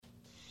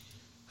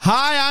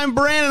Hi, I'm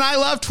Brandon. I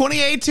love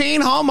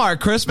 2018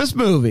 Hallmark Christmas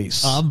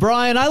movies. I'm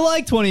Brian. I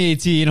like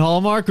 2018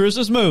 Hallmark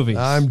Christmas movies.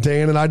 I'm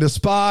Dan, and I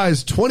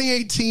despise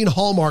 2018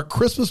 Hallmark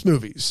Christmas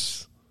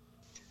movies.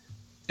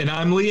 And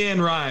I'm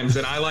Leanne Rhymes,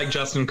 and I like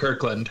Justin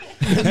Kirkland.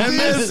 And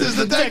this is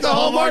the Deck the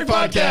Hallmark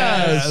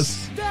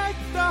Podcast. Deck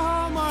the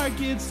Hallmark,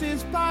 it's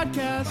his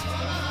podcast.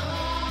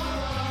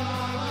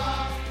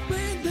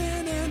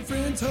 Brandon and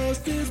friends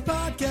host his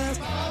podcast.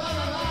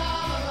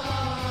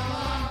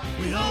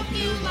 We hope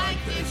you like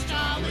this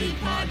jolly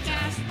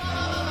podcast.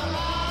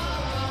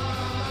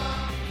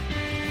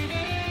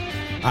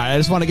 All right, I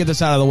just want to get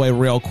this out of the way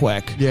real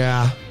quick.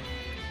 Yeah.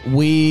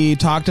 We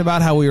talked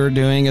about how we were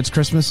doing It's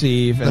Christmas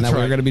Eve and That's that we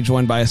were right. going to be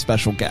joined by a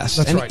special guest.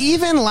 That's and right.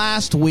 even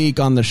last week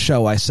on the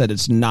show, I said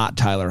it's not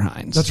Tyler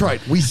Hines. That's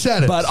right. We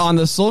said it. But on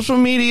the social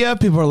media,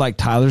 people are like,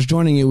 Tyler's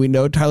joining you. We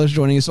know Tyler's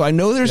joining you. So I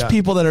know there's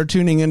people that are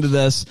tuning into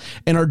this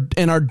and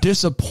are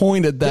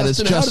disappointed that it's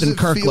Justin how does it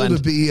Kirkland. feel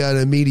to be an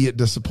immediate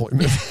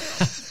disappointment?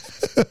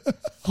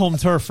 Home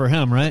turf for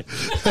him, right?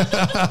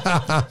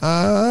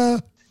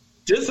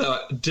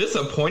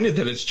 Disappointed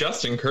that it's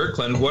Justin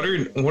Kirkland. What are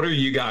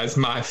you guys?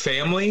 My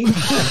family?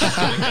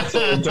 That's a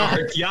little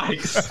dark.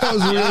 Yikes! That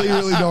was really,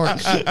 really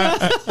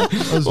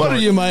dark. What are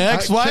you, my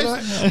ex-wife?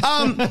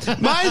 Can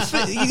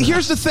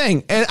Here's the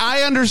thing, and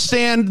I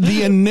understand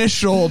the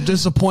initial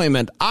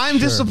disappointment. I'm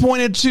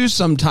disappointed too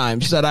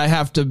sometimes that I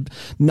have to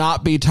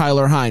not be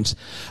Tyler Hines,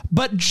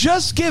 but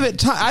just give it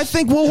time. I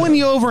think we'll win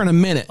you over in a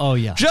minute. Oh,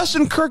 yeah.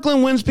 Justin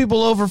Kirkland wins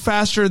people over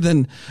faster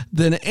than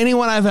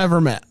anyone I've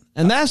ever met.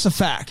 And that's a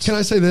fact.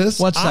 I say this?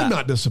 What's that? I'm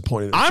not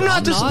disappointed. I'm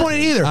not disappointed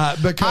either.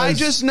 Because I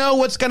just know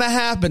what's going to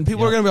happen.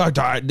 People are going to be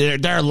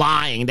like, they're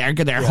lying.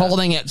 They're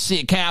holding it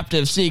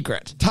captive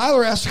secret.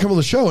 Tyler asked to come on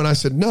the show, and I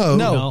said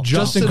no.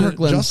 Justin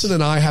Kirkland. Justin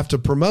and I have to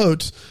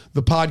promote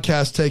the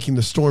podcast Taking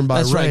the Storm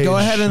by That's Rage. right. Go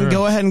ahead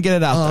and get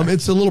it out there.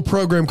 It's a little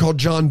program called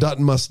John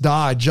Dutton Must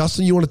Die.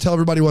 Justin, you want to tell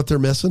everybody what they're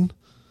missing?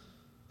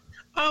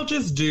 I'll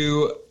just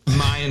do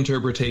my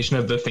interpretation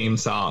of the theme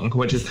song,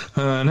 which is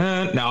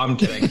no, I'm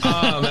kidding.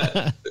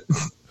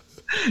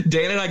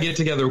 Dan and I get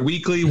together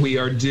weekly. We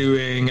are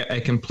doing a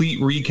complete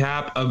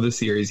recap of the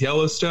series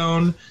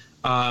Yellowstone,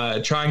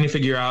 trying to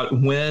figure out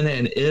when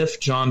and if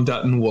John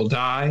Dutton will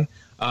die.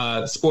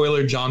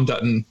 Spoiler: John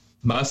Dutton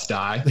must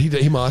die.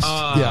 He must.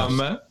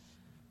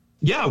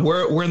 Yeah,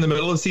 we're in the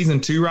middle of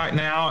season 2 right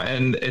now,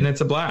 and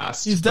it's a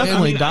blast. He's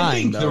definitely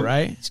dying, though,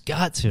 right? He's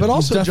got to. But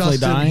also, definitely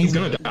Justin, dying. He's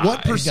gonna die.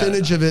 what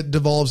percentage of it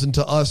devolves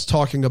into us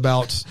talking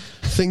about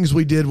things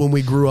we did when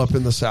we grew up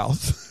in the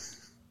South?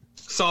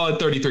 Solid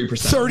 33%.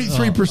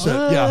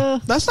 33%. Yeah.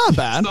 That's not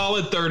bad.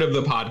 Solid third of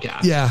the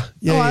podcast. Yeah.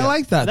 I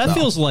like that. That though.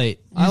 feels late.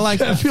 I like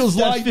that. Feels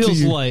light to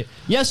you. late.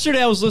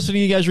 Yesterday, I was listening to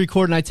you guys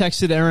record, and I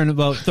texted Erin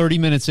about 30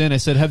 minutes in. I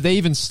said, have they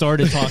even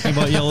started talking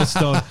about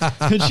Yellowstone?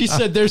 And she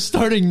said, they're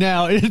starting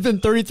now. It had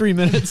been 33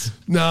 minutes.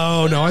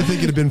 No, I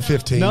think it had been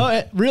 15.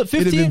 No,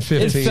 15? It had been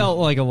 15. It felt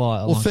like a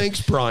while. Well,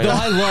 thanks, Brian. No,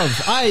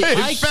 I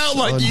It felt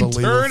like Unbelievable.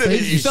 eternity.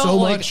 Thank you Felt so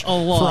like much a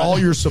lot. for all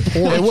your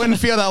support. It wouldn't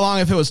feel that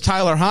long if it was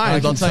Tyler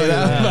Hines. I'll tell you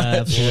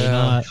that. absolutely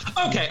not.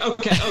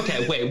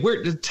 Okay. Wait,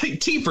 we're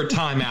T for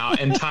timeout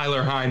and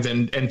Tyler Hines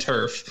and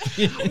turf.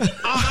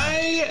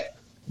 I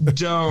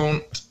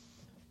don't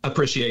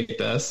appreciate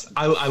this.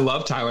 I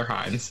love Tyler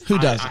Hines. Who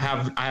doesn't?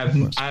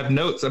 I have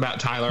notes about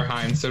Tyler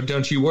Hines, so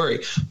don't you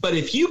worry. But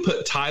if you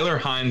put Tyler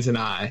Hines and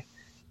I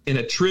in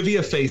a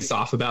trivia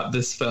face-off about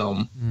this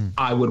film,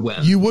 I would win.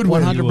 You would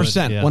win.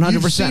 100%. Yeah. 100%.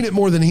 You've seen it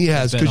more than he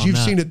has Bet because on you've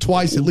that. seen it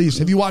twice at least.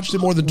 Have you watched it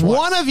more than twice?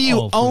 One of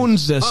you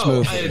owns this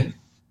movie.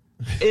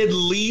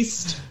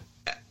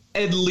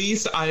 At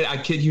least,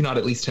 I kid you not,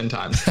 at least 10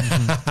 times.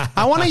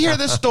 I want to hear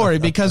this story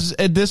because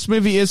this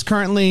movie is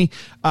currently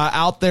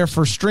out there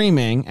for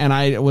streaming, and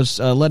I was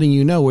letting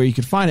you know where you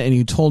could find it, and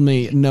you told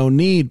me, no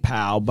need,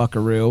 pal,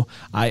 buckaroo.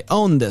 I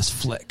own this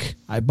flick.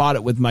 I bought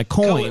it with my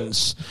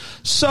coins.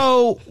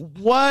 So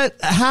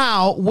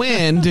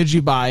when did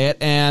you buy it,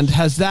 and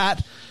has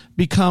that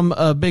become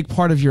a big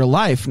part of your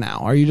life now?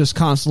 Are you just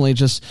constantly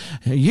just,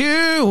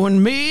 you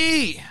and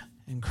me?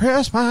 And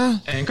Christmas.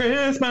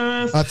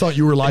 I thought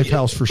you were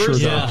Lifehouse for sure,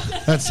 Yeah. though.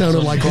 That sounded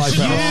like Lifehouse.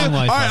 Yeah.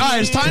 All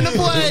right, it's time to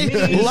play.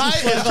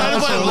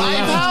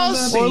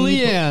 Lifehouse Or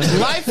Leanne.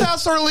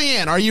 Lifehouse or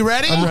Leanne. Are you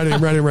ready?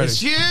 I'm ready.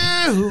 It's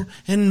you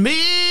and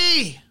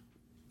me.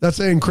 That's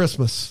in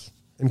Christmas.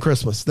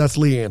 That's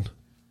Leanne.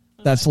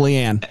 That's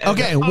Leanne.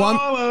 Okay, one.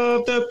 All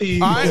of the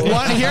people. All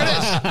right, here it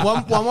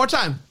is. One more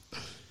time.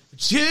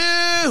 It's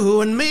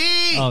you and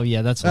me. Oh,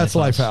 yeah, that's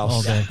Lifehouse.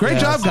 all day. Great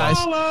job, guys.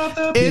 All of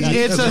the It's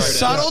people. a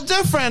subtle It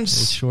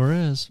difference. sure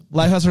is.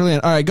 Lifehouse or Leanne.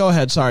 All right, go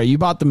ahead. Sorry, you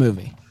bought the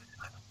movie.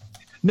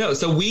 No,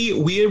 so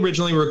we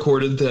originally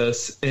recorded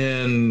this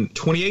in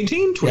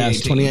 2018?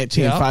 Yes,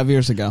 2018, Yeah. 5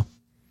 years ago.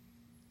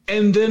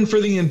 And then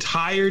for the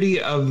entirety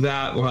of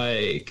that,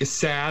 like,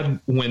 sad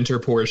winter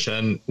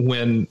portion,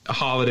 when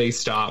holidays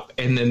stop,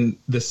 and then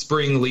the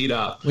spring lead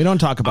up. We don't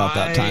talk about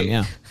that time,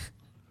 yeah.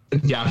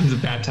 Yeah, it was a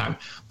bad time.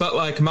 But,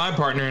 like, my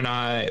partner and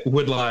I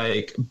would,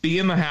 like, be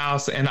in the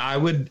house, and I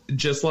would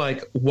just,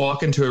 like,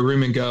 walk into a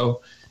room and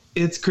go,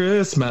 it's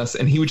Christmas.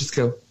 And he would just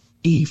go,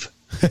 Eve.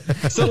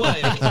 So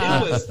like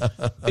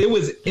it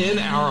was in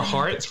our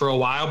hearts for a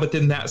while, but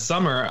then that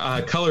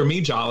summer, Color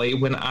Me Jolly,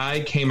 when I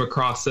came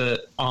across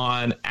it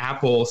on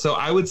Apple, so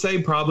I would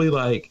say probably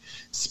like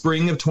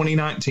spring of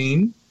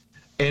 2019,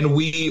 and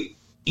we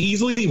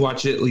easily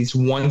watch it at least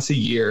once a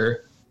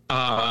year,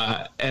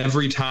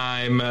 every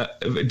time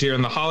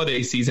during the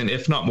holiday season,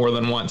 if not more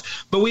than once.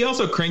 But we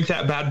also crank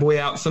that bad boy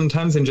out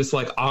sometimes in just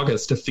like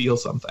August to feel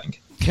something.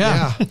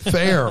 Yeah,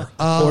 fair.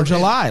 Or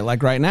July,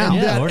 like right now.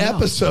 And that or now.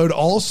 episode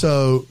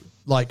also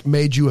like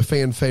made you a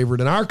fan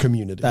favorite in our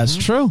community. That's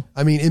true.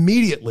 I mean,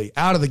 immediately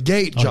out of the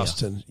gate,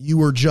 Justin, you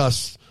were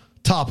just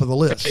top of the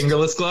list.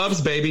 Fingerless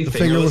gloves, baby. The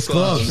fingerless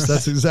gloves.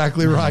 That's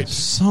exactly right.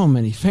 So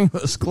many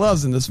fingerless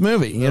gloves in this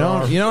movie. You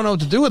don't know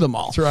what to do with them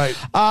all. That's right.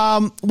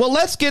 Well,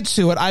 let's get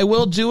to it. I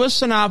will do a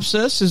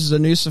synopsis. This is a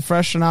new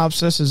fresh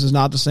synopsis. This is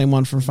not the same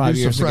one from 5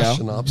 years ago.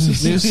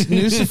 Synopsis.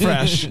 New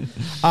fresh.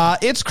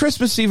 It's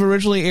Christmas Eve.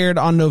 Originally aired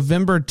on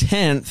November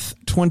 10th,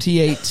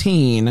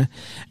 2018,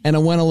 and it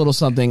went a little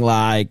something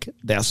like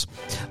this.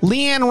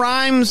 Leanne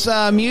Rimes'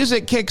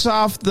 music kicks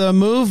off the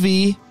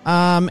movie,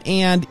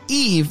 and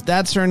Eve,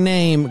 that's her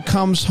name,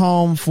 comes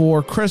home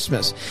for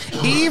Christmas.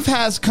 Eve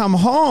has come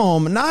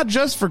home not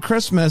just for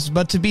Christmas,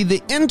 but to be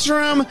the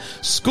interim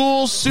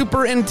school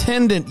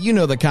superintendent. You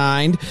know the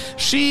kind.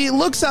 She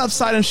looks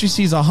outside and she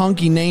sees a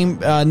hunky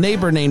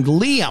neighbor named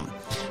Liam.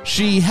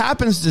 She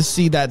happens to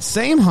see that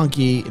same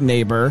hunky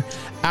neighbor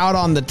out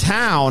on the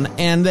town,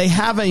 and they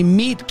have a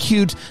meet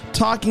cute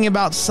talking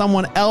about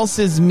someone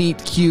else's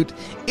meet cute.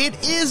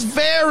 It is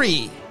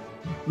very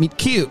meet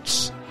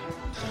cute.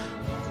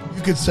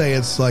 You could say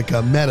it's like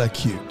a meta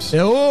cute.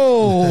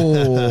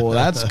 Oh,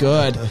 that's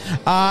good.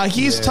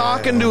 He's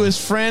talking to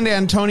his friend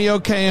Antonio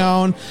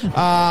Caon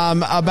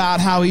about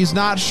how he's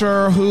not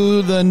sure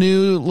who the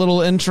new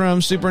little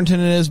interim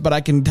superintendent is, but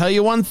I can tell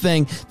you one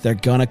thing, they're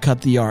gonna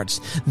cut the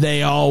arts.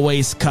 They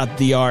always cut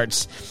the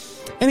arts.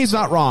 And he's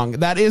not wrong.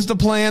 That is the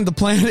plan. The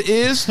plan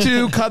is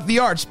to cut the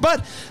arts.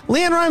 But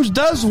Leanne Rimes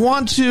does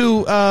want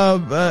to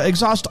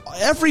exhaust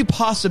every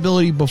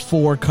possibility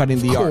before cutting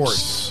the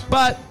arts.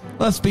 But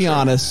let's be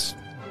honest.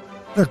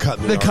 They're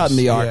cutting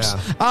the arts.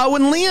 Yeah.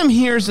 When Liam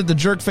hears that the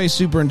jerkface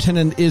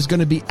superintendent is going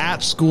to be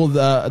at school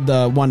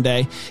the one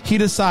day, he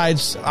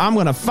decides, I'm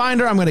going to find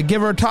her, I'm going to give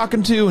her a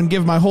talking to and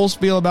give my whole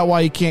spiel about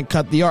why he can't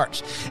cut the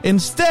arts.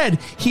 Instead,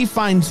 he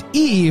finds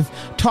Eve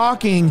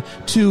talking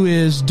to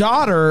his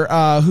daughter,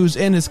 who's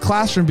in his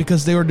classroom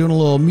because they were doing a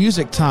little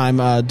music time,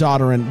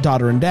 daughter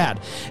and dad.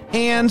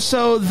 And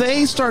so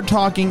they start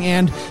talking,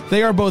 and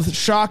they are both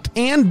shocked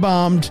and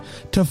bummed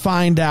to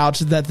find out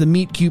that the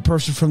meet cute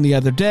person from the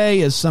other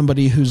day is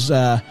somebody who's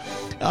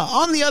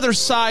on the other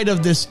side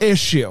of this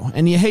issue,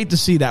 and you hate to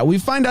see that. We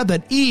find out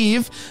that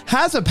Eve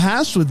has a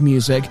past with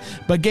music,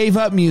 but gave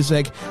up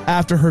music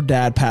after her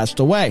dad passed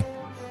away.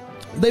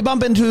 They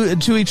bump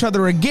into each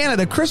other again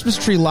at a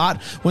Christmas tree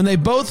lot when they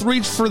both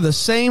reach for the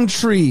same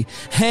tree.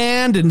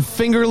 Hand and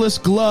fingerless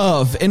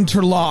glove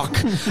interlock.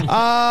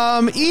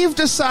 Eve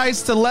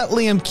decides to let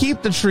Liam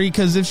keep the tree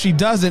because if she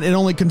doesn't, it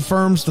only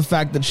confirms the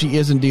fact that she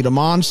is indeed a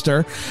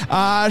monster.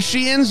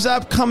 She ends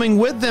up coming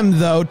with them,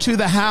 though, to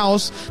the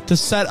house to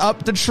set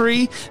up the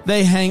tree.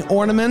 They hang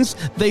ornaments.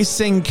 They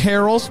sing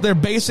carols. They're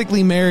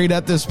basically married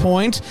at this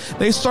point.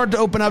 They start to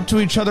open up to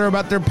each other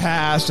about their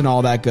past and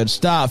all that good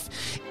stuff.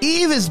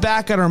 Eve is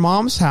back at her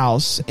mom's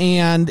house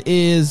and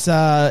is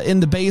in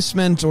the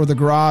basement or the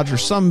garage or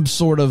some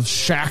sort of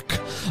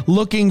shack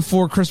looking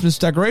for Christmas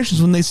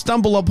decorations when they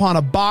stumble upon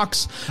a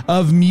box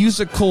of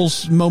musical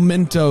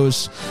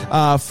mementos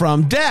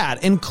from Dad,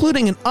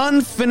 including an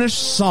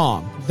unfinished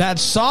song. That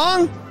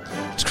song?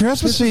 It's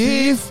Christmas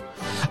Eve.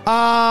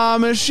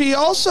 She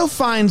also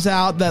finds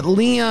out that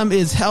Liam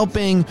is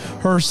helping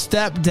her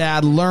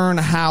stepdad learn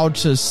how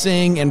to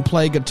sing and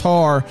play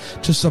guitar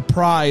to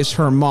surprise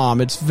her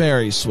mom. It's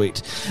very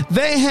sweet.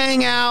 They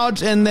hang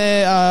out and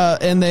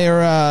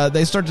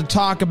they start to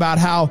talk about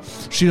how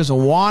she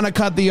doesn't want to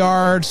cut the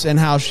arts and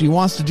how she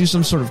wants to do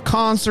some sort of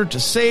concert to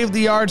save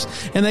the arts.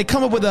 And they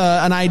come up with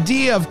an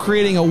idea of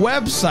creating a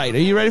website. Are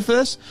you ready for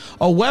this?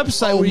 A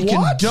website where you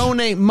can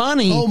donate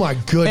money. Oh my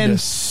goodness! And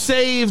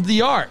save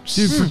the arts,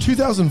 dude. For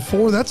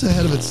 2004, that's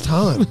ahead of its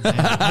time.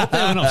 I hope they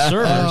have enough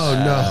servers.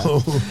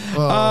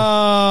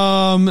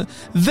 Oh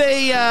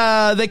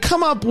no! They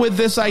come up with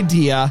this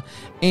idea,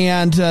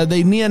 and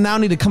they now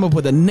need to come up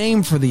with a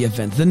name for the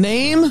event. The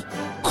name: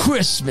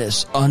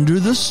 Christmas Under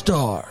the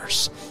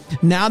Stars.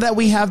 Now that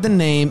we have the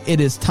name,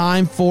 it is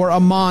time for a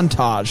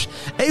montage.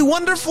 A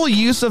wonderful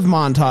use of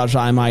montage,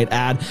 I might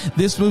add.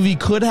 This movie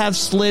could have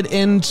slid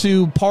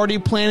into party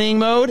planning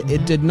mode.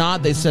 It did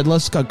not. They said,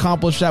 let's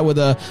accomplish that with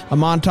a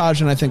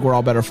montage, and I think we're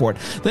all better for it.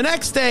 The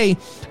next day,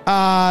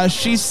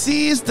 she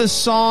sees the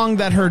song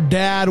that her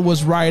dad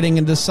was writing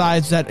and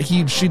decides that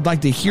she'd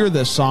like to hear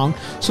this song.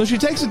 So she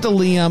takes it to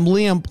Liam.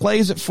 Liam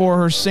plays it for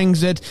her,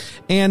 sings it,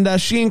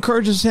 and she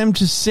encourages him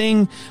to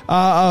sing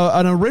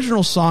an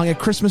original song at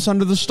Christmas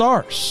Under the Stars.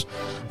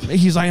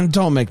 He's like,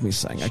 don't make me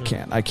sing. I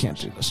can't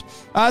do this.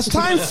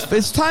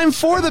 It's time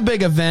for the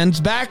big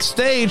event.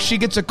 Backstage, she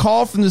gets a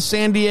call from the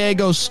San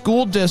Diego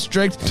school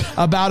district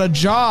about a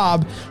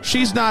job.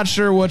 She's not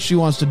sure what she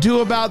wants to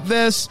do about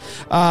this,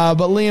 but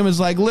Liam is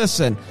like,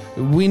 listen,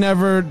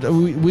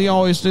 we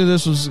always knew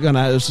this was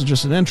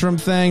just an interim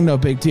thing, no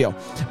big deal.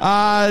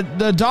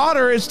 The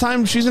daughter, it's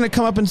time, she's going to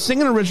come up and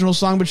sing an original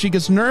song, but she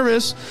gets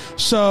nervous,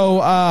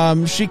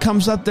 so she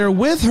comes up there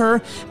with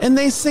her, and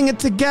they sing it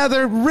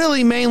together,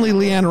 really mainly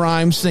Leanne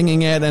Rimes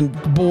singing it, and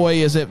boy,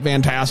 is it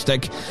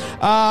fantastic.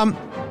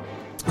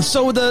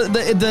 So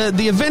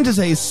the event is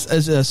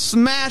a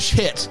smash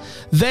hit.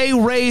 They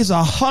raise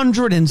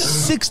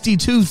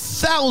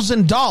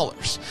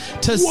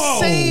 $162,000 to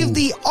save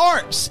the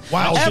arts.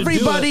 Wow.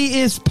 Everybody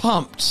is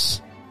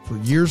pumped. For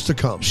years to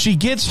come. She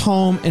gets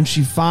home and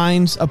she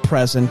finds a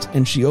present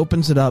and she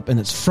opens it up and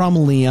it's from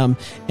Liam,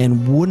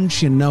 and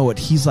wouldn't you know it,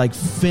 he's like,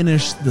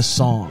 finish the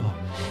song.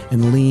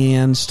 And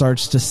Leanne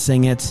starts to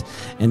sing it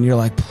and you're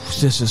like,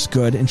 this is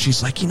good. And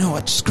she's like, you know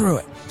what, screw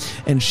it.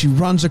 And she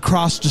runs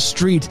across the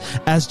street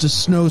as the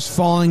snow's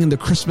falling and the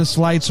Christmas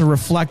lights are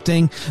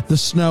reflecting the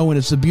snow, and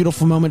it's a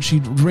beautiful moment. She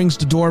rings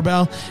the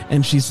doorbell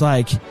and she's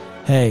like,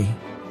 hey,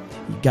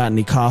 you got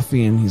any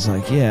coffee? And he's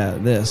like, yeah,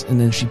 this.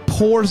 And then she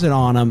pours it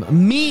on him.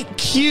 Meet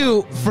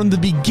cute from the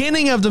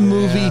beginning of the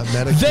movie.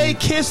 They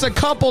kiss a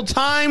couple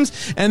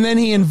times, and then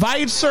he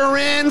invites her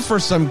in for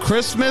some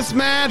Christmas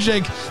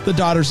magic. The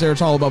daughter's there.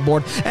 It's all above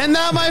board. And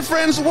that, my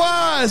friends,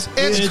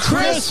 it's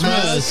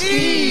Christmas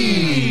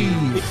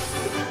Eve.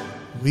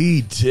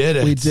 We did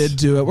it. We did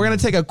do it. We're going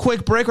to take a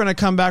quick break. We're going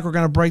to come back. We're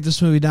going to break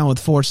this movie down with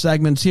 4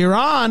 segments here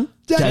on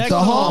Deck the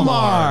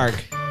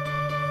Hallmark.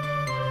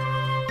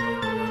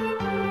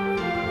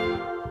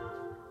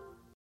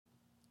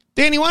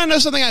 Dan, you want to know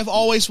something I've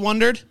always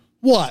wondered?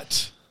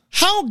 What?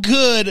 How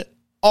good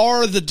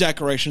are the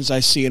decorations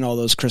I see in all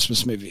those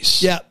Christmas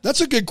movies? Yeah,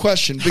 that's a good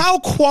question. How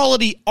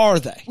quality are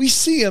they? We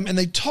see them and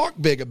they talk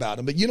big about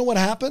them, but you know what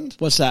happened?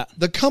 What's that?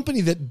 The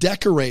company that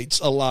decorates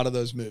a lot of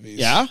those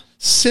movies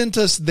sent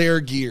us their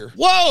gear.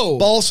 Whoa!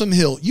 Balsam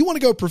Hill. You want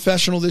to go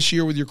professional this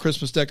year with your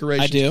Christmas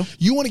decorations? I do.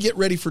 You want to get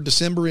ready for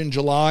December and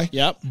July?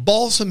 Yep.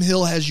 Balsam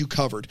Hill has you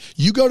covered.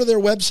 You go to their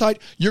website,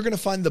 you're going to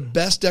find the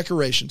best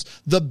decorations,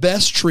 the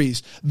best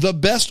trees, the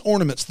best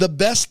ornaments, the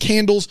best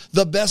candles,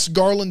 the best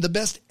garland, the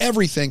best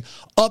everything,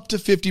 up to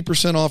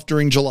 50% off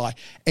during July.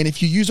 And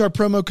if you use our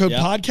promo code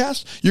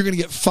podcast, you're going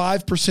to get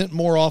 5%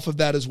 more off of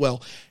that as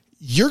well.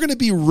 You're going to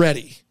be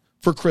ready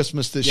for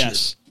Christmas this year.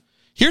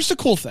 Here's the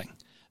cool thing.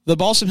 The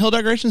Balsam Hill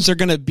decorations, you're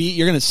going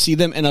to see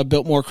them in A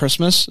Biltmore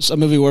Christmas. It's a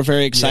movie we're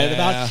very excited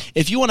about.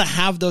 If you want to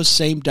have those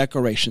same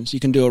decorations, you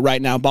can do it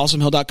right now.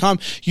 BalsamHill.com.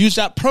 Use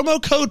that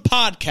promo code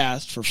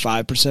podcast for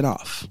 5%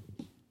 off.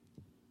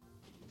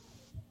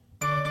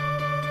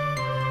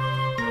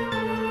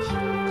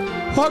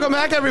 Welcome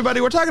back, everybody.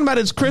 We're talking about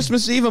It's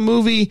Christmas Eve, a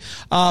movie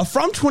from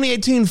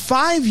 2018,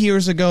 5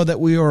 years ago,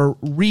 that we are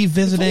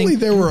revisiting. If only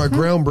there were a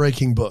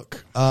groundbreaking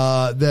book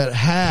that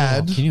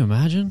had can you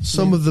imagine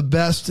some of the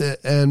best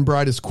and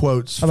brightest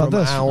quotes. How about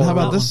this? How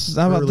about this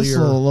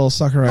little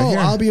sucker right here?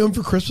 I'll Be Home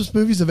for Christmas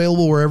movies,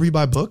 available wherever you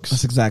buy books.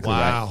 That's exactly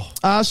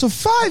right. So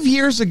 5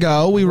 years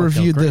ago, we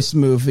reviewed this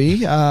movie.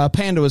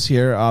 Panda was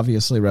here,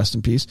 obviously. Rest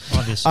in peace.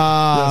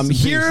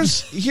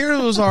 Obviously. Here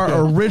was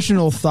our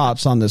original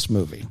thoughts on this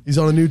movie. He's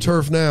on a new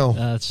turf now.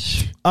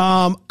 That's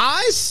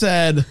I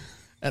said,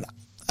 and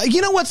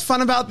you know what's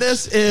fun about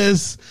this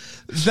is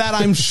that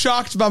I'm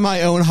shocked by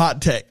my own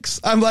hot takes.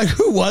 I'm like,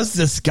 who was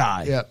this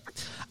guy? Yeah.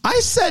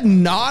 I said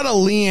not a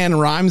Leanne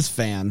Rimes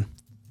fan.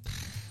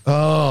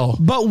 Oh.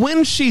 But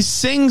when she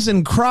sings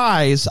and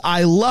cries,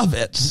 I love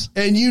it.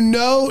 And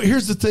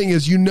here's the thing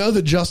is,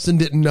 that Justin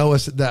didn't know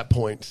us at that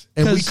point.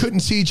 And we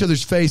couldn't see each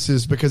other's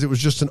faces because it was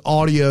just an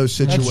audio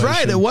situation. That's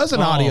right. It was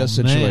an audio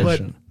situation.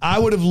 But I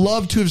would have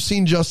loved to have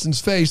seen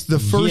Justin's face the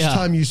first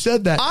time you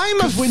said that.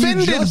 I'm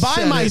offended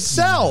by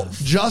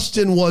myself.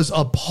 Justin was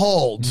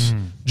appalled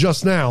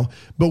just now,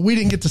 but we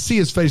didn't get to see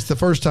his face the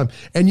first time.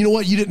 And you know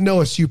what? You didn't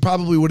know us. You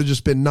probably would have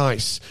just been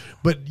nice.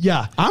 But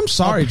yeah. I'm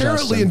sorry,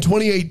 apparently Justin. In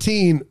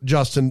 2018,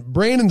 Justin,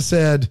 Brandon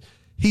said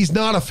he's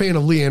not a fan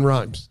of Leanne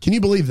Rimes. Can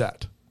you believe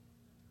that?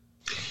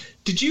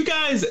 Did you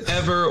guys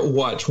ever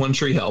watch One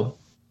Tree Hill?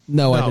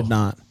 No, I did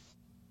not.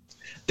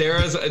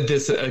 There is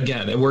this,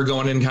 again, we're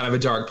going in kind of a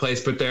dark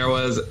place, but there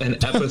was an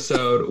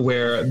episode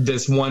where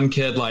this one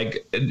kid,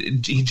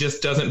 he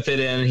just doesn't fit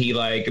in. He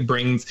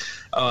brings,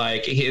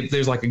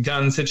 there's a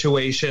gun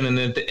situation. And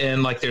at the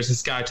end, there's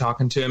this guy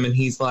talking to him and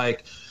he's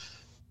like,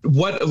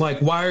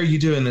 why are you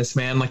doing this,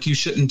 man? You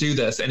shouldn't do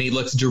this. And he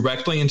looks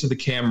directly into the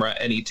camera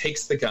and he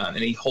takes the gun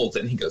and he holds it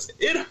and he goes,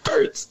 it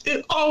hurts.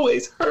 It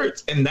always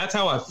hurts. And that's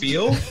how I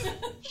feel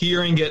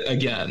hearing it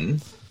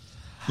again.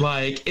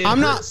 It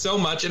hurt so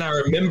much. And I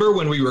remember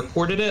when we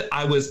recorded it,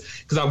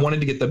 because I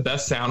wanted to get the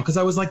best sound, because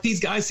I was like, these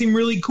guys seem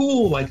really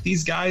cool.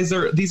 These guys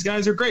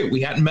are great.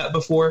 We hadn't met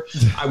before.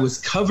 I was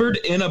covered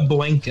in a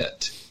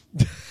blanket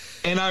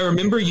And I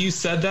remember you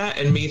said that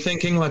and me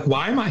thinking, like,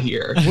 why am I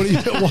here? Why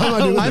am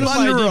I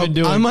doing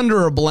this? I'm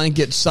under a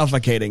blanket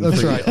suffocating.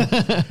 That's for right.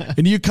 you.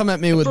 And you come at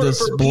me with this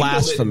for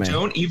blasphemy. People that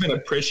don't even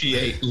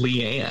appreciate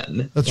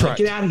Leanne. That's right.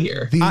 Get out of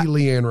here. The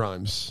Leanne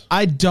Rimes.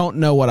 I don't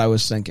know what I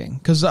was thinking,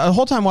 because the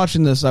whole time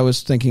watching this, I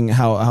was thinking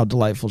how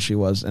delightful she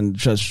was and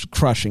just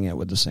crushing it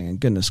with the singing.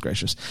 Goodness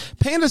gracious.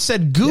 Panda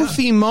said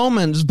goofy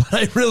moments, but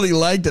I really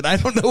liked it. I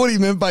don't know what he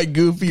meant by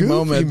goofy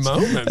moments.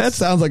 That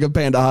sounds like a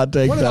Panda hot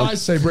take. What did I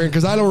say, Brandon?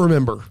 Because I don't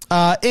remember.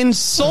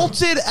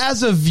 Insulted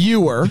as a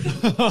viewer.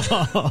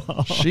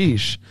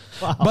 Sheesh.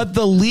 Wow. But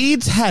the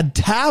leads had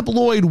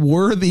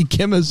tabloid-worthy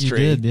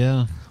chemistry. You did,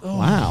 yeah.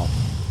 Wow.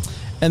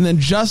 And then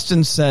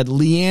Justin said,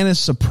 Leanne is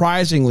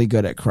surprisingly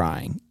good at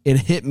crying. It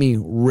hit me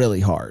really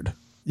hard.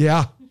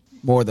 Yeah.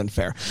 More than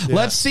fair. Yeah.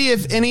 Let's see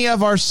if any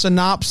of our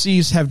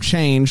synopses have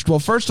changed. Well,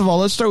 first of all,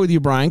 let's start with you,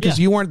 Brian, because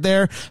you weren't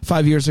there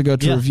 5 years ago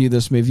to review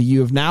this movie.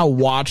 You have now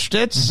watched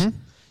it. Mm-hmm.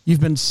 You've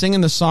been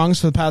singing the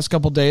songs for the past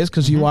couple days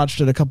because you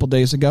watched it a couple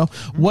days ago.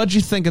 What'd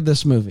you think of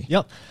this movie?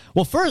 Yep.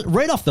 Well, first,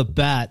 right off the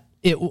bat,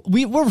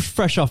 we're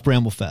fresh off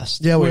Bramblefest.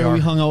 Yeah, we are. We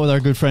hung out with our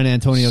good friend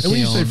Antonio. And when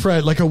you say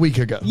Fred, like a week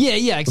ago.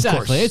 Yeah,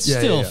 exactly. It's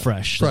still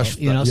fresh,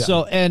 though,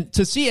 So, and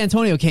to see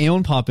Antonio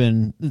Cajon pop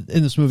in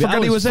this movie, I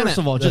was first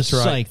of all just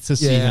psyched to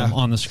see him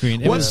on the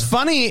screen. What's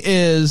funny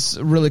is,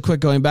 really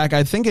quick going back,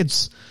 I think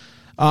it's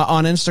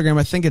on Instagram,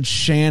 I think it's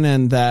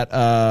Shannon that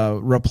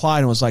replied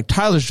and was like,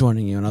 Tyler's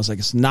joining you. And I was like,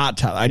 it's not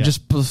Tyler. I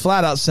just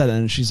flat out said it.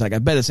 And she's like, I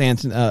bet it's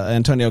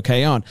Antonio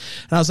Cajon.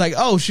 And I was like,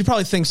 oh, she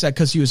probably thinks that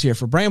because he was here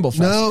for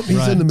Bramblefest. No,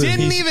 he's in the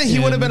movie. He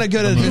would have been a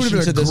good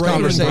addition to this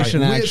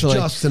conversation, actually.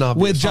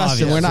 With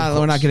Justin, we're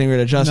not getting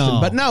rid of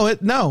Justin. But no.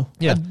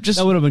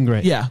 That would have been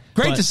great. Yeah.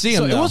 Great to see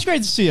him, It was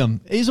great to see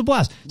him. He's a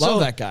blast. Love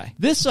that guy.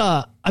 This,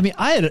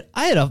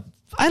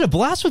 I had a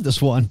blast with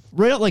this one.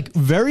 Right out, like,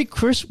 very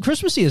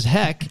Christmassy as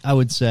heck, I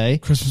would say.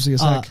 Christmassy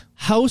as heck.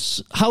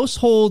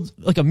 Household,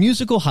 like a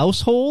musical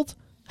household.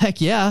 Heck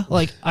yeah.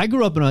 Like, I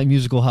grew up in a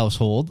musical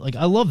household. Like,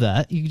 I love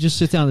that. You can just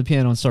sit down at the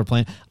piano and start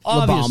playing.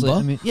 Obviously, La Bamba.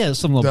 I mean, yeah,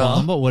 some La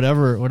Bamba,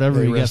 whatever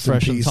you get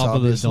fresh on top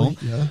of the dome.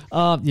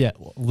 Yeah.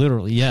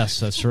 Literally,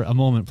 yes. That's right. A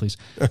moment, please.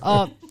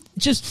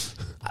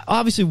 Just,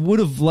 obviously would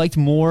have liked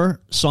more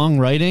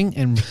songwriting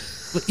and...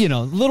 a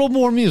little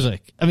more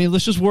music. I mean,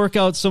 let's just work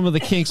out some of the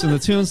kinks in the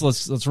tunes.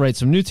 Let's write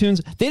some new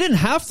tunes. They didn't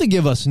have to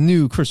give us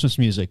new Christmas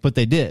music, but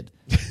they did.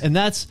 And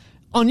that's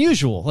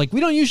unusual. Like,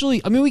 we don't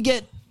usually, we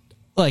get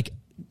like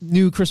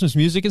new Christmas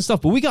music and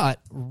stuff, but we got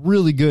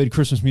really good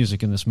Christmas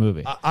music in this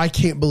movie. I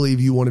can't believe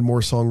you wanted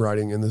more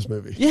songwriting in this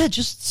movie. Yeah,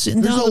 just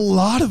sitting down. There's a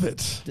lot of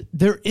it.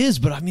 There is,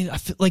 but I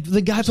feel like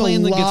the guy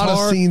playing the guitar. A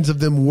lot of scenes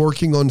of them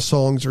working on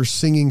songs or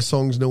singing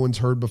songs no one's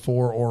heard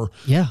before, or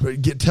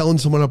telling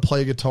someone to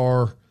play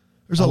guitar.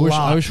 There's a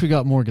lot. I wish we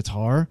got more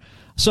guitar.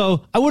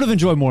 So I would have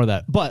enjoyed more of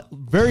that, but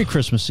very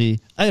Christmassy.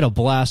 I had a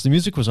blast. The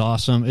music was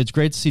awesome. It's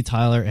great to see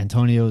Tyler.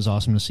 Antonio is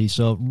awesome to see.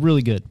 So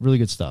really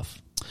good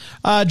stuff.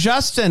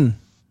 Justin,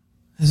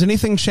 has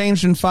anything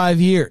changed in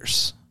 5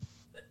 years?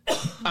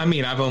 I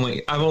mean, I've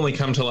only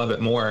come to love it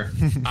more.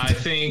 I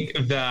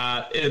think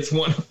that it is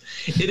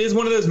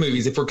one of those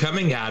movies. If we're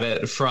coming at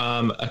it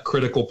from a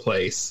critical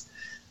place,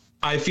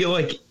 I feel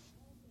like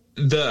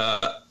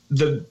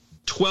the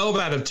 12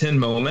 out of 10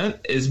 moment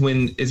is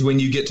when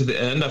you get to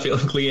the end. I feel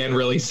like Leanne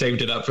really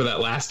saved it up for that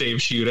last day of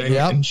shooting.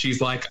 Yep. And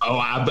she's like, oh,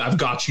 I've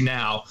got you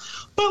now.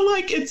 But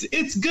like,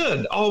 it's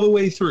good all the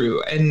way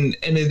through. And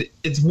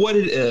it's what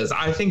it is.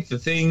 I think the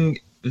thing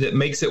that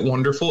makes it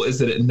wonderful is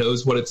that it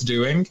knows what it's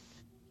doing.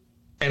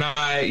 And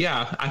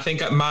I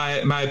think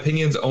my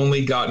opinion's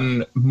only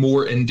gotten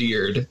more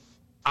endeared.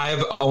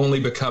 I've only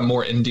become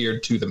more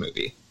endeared to the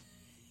movie.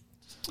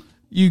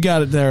 You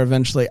got it there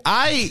eventually.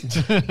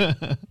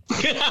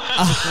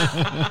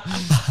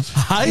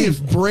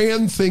 If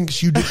Bran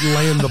thinks you didn't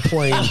land the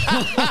plane,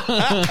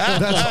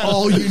 that's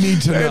all you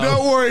need to know. Hey,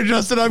 don't worry,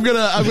 Justin. I'm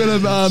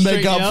gonna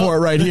make up for it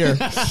right here.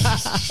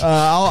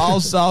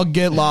 I'll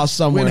get lost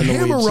somewhere. When in the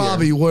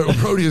Hammurabi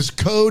wrote his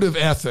code of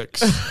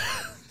ethics.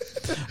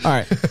 All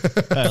right,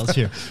 let's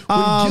hear.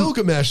 When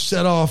Gilgamesh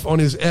set off on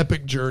his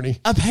epic journey.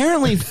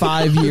 Apparently,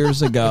 5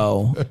 years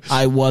ago,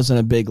 I wasn't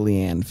a big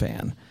Leanne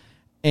fan.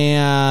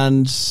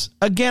 And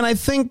again, I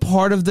think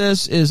part of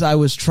this is I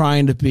was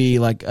trying to be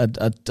like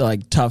a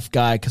tough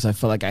guy because I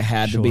felt like I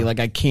had to be like,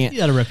 I can't.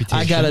 You got a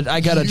reputation.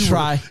 I gotta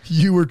try.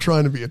 You were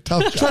trying to be a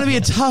tough guy. Trying to be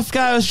a tough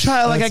guy. I was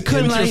trying like I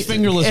couldn't. With your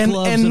fingerless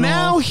gloves and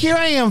now all. Here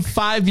I am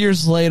 5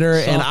 years later,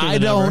 and I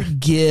don't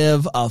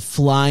give a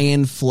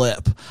flying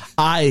flip.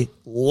 I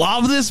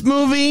love this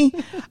movie.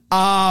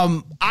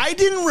 I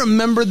didn't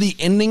remember the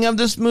ending of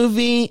this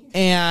movie,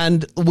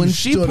 and when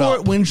she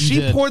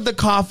poured the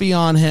coffee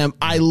on him,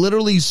 I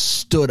literally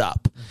stood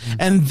up.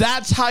 And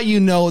that's how you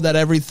know that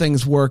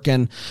everything's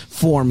working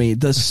for me.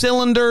 The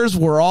cylinders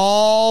were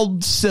all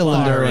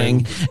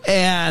cylindering,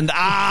 and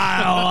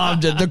I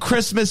loved it. The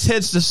Christmas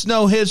hits, the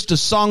snow hits, the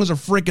songs are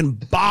freaking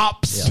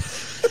bops.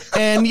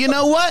 And you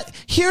know what?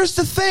 Here's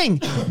the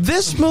thing.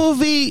 This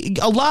movie,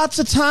 lots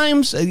of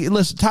times,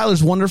 listen,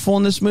 Tyler's wonderful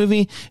in this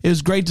movie. It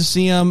was great to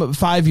see him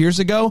 5 years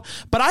ago.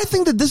 But I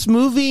think that this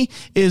movie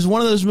is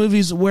one of those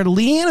movies where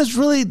Leanne is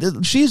really,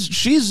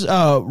 she's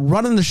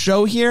running the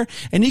show here.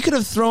 And you could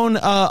have thrown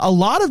a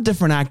lot of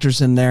different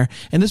actors in there.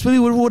 And this movie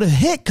would have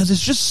hit because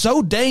it's just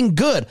so dang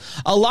good.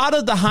 A lot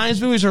of the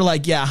Hines movies are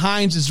like, yeah,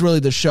 Hines is really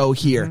the show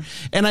here.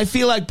 Mm-hmm. And I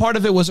feel like part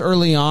of it was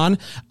early on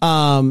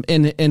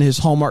in his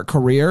Hallmark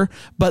career.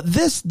 But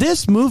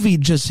this movie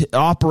just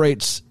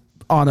operates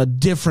on a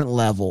different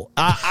level.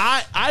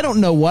 I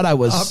don't know what I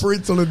was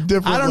operates on a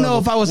different level. I don't know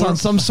if I was on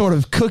some sort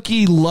of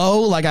cookie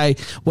low, like I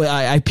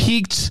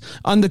peaked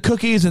on the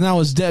cookies and I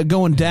was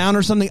going down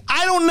or something.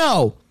 I don't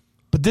know.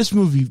 But this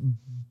movie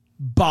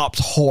bops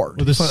hard.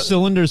 Well, the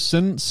cylinders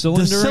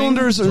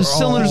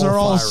are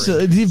all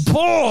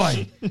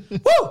boy.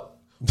 Woo!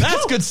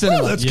 That's good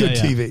cinema. That's good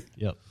TV.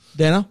 Yep.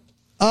 Dana?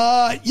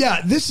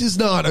 Yeah, this is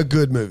not a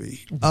good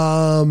movie.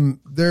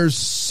 There's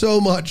so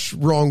much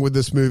wrong with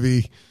this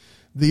movie.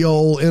 The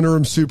old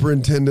interim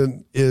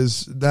superintendent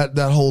is that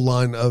whole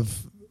line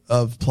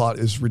of plot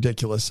is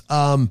ridiculous.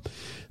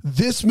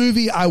 This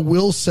movie, I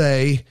will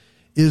say,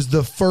 is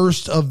the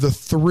first of the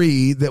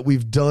 3 that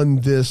we've done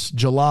this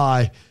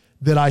July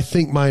that I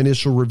think my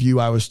initial review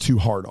I was too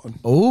hard on.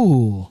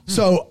 Oh.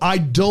 So I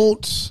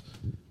don't,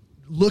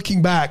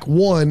 looking back,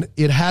 one,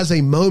 it has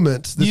a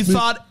moment. You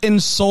thought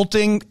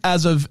insulted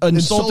as a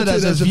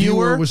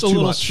viewer was a too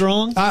little much.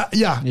 strong?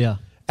 Yeah.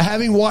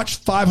 Having watched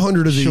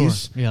 500 of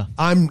these,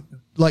 I'm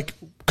like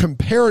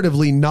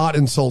comparatively not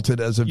insulted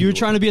as a viewer. You were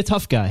trying to be a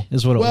tough guy,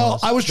 is what it was. Well,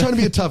 I was trying to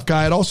be a tough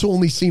guy. I'd also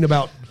only seen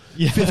about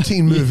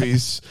 15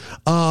 movies.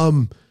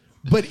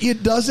 But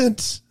it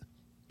doesn't,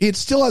 it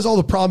still has all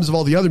the problems of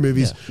all the other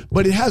movies,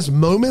 but it has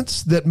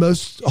moments that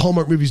most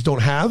Hallmark movies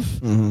don't have.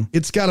 Mm-hmm.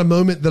 It's got a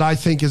moment that I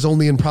think is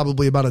only in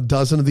probably about a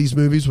dozen of these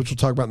movies, which we'll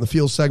talk about in the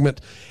Feels segment.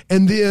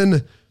 And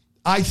then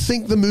I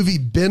think the movie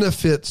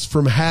benefits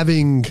from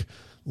having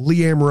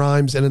Leanne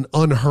Rimes and an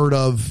unheard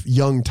of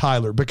young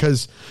Tyler,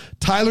 because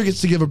Tyler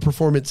gets to give a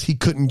performance he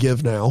couldn't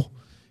give now.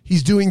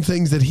 He's doing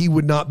things that he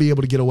would not be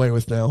able to get away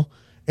with now,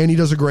 and he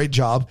does a great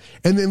job.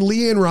 And then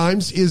Leanne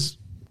Rimes is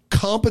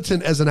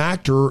competent as an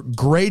actor,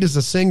 great as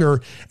a singer,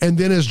 and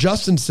then, as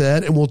Justin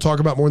said, and we'll talk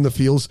about more in the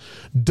Feels,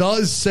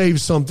 does save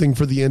something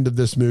for the end of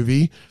this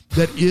movie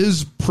that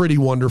is pretty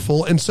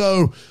wonderful. And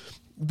so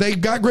they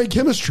got great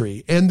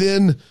chemistry. And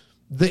then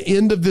the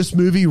end of this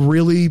movie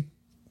really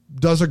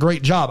does a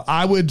great job.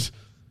 I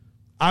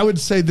would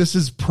say this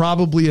is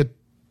probably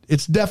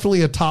it's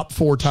definitely a top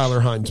 4 Tyler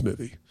Hines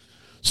movie.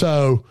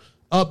 So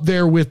up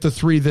there with the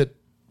 3 that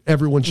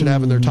everyone should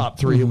have in their top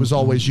 3. It was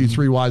Always You,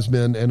 3 Wise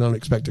Men, and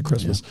Unexpected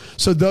Christmas. Yeah.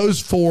 So those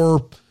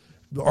 4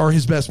 are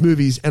his best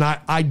movies. And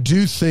I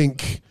do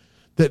think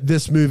that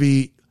this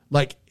movie,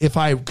 like if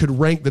I could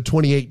rank the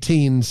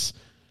 2018s,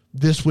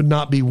 this would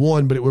not be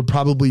 1, but it would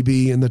probably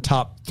be in the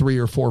top 3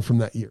 or 4 from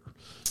that year.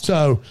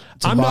 So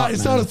it's not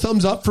a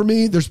thumbs up for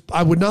me.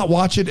 I would not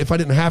watch it if I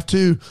didn't have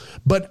to,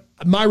 but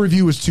my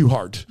review was too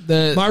hard.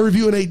 My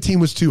review in 18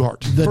 was too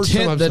hard. The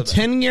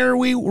 10-year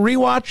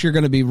rewatch, you're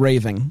going to be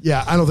raving.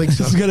 Yeah, I don't think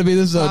so. This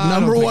is a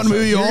number 1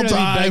 movie all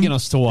time. Be begging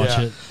us to watch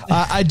it.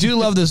 I do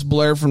love this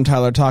blurb from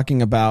Tyler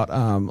talking about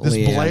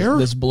Leanne.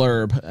 This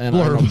blurb. And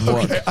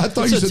blurb. Okay. I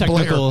thought you said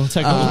technical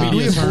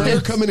media term.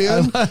 Blair coming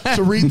in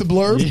to read the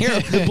blurb.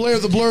 Blair,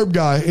 the blurb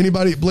guy.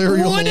 Anybody? Blair,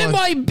 you're One of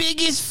my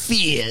biggest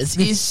fears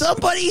is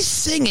somebody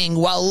singing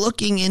while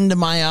looking into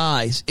my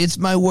eyes. It's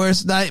my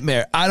worst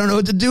nightmare. I don't know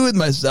what to do with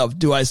myself.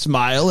 Do I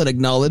smile and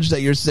acknowledge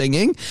that you're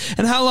singing?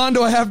 And how long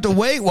do I have to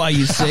wait while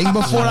you sing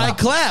before I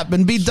clap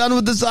and be done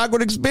with this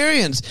awkward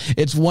experience?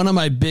 It's one of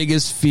my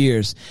biggest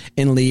fears.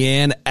 And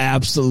Leanne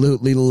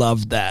absolutely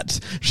loved that.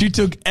 She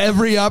took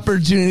every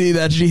opportunity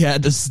that she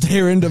had to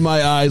stare into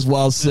my eyes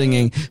while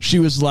singing. She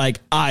was like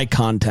eye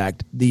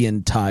contact the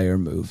entire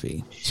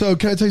movie. So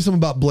can I tell you something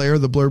about Blair,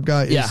 the blurb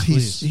guy?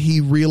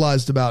 He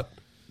realized about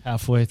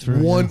halfway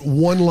through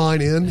one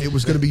line in, it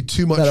was going to be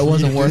too much. That it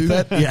wasn't worth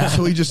it. Yeah.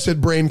 So he just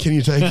said, "Brain, can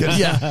you take it?"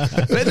 Yeah.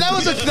 But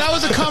that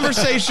was a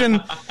conversation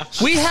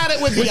we had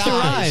it with the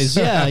eyes.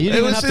 Yeah, you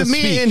didn't it was have to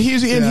me, speak. and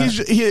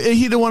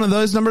he did one of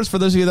those numbers. For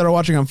those of you that are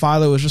watching on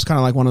Philo, it was just kind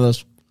of like one of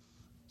those.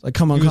 Like,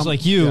 come on, it was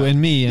like you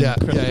and me.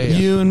 And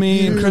you and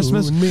me and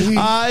Christmas.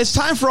 It's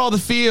time for all the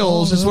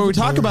feels. This is where we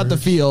talk about the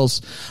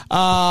feels.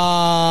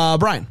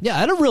 Brian. Yeah, I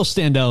had a real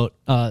standout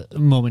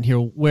moment here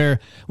where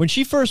when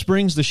she first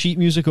brings the sheet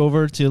music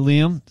over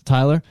to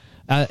Tyler,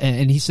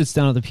 and he sits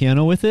down at the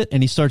piano with it,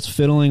 and he starts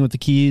fiddling with the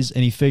keys,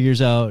 and he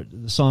figures out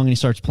the song, and he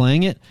starts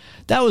playing it.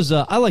 That was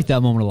I like that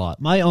moment a lot.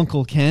 My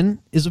uncle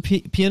Ken is a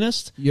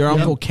pianist. Your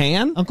uncle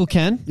Ken? Uncle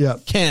Ken? Yeah.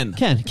 Kenny.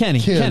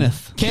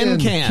 Kenneth.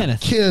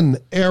 Kenneth. Ken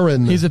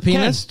Aaron. He's a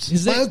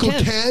pianist? My uncle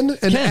Ken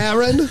and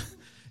Aaron.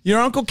 Your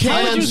Uncle Ken.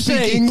 How would you speak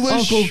say English?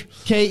 Uncle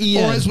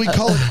K-E-N? Or as we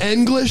call it,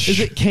 English. Is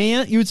it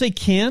can? You would say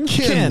can?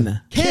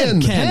 Ken?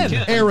 Ken.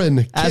 Aaron.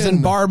 As Ken.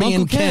 in Barbie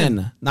Uncle and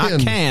Ken. Not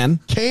Ken.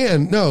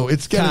 can. No,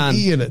 it's got Can. an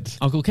E in it.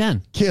 Uncle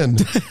Ken. Ken.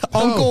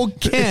 Uncle No,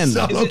 Ken. It's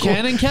not Is it Uncle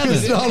Ken and Kevin?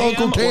 It's not Pam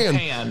Uncle or Ken.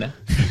 Pan?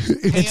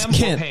 It's Pam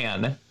Ken. or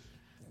Pan?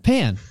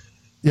 Pan.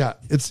 Yeah,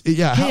 it's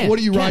yeah. Ken. What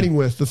are you Ken. writing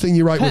with? The thing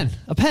you write Pen. with?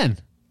 A pen.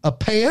 A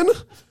pan?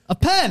 A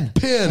pen.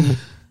 Pen.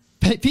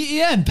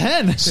 P-E-N.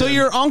 Pen. So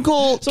your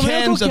Uncle So my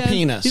Ken's Uncle a Ken,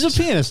 pianist. He's a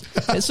pianist.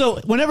 And so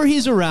whenever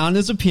he's around,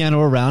 there's a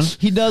piano around,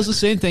 he does the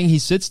same thing. He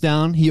sits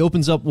down, he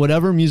opens up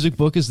whatever music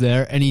book is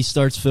there, and he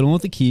starts fiddling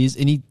with the keys,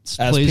 and he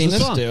As plays the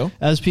pianists song. do.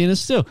 As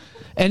pianists do.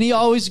 And he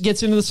always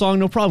gets into the song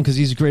no problem because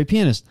he's a great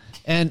pianist.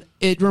 And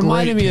it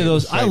reminded me of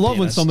those. I love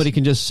when somebody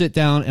can just sit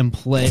down and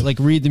play, like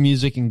read the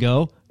music and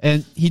go.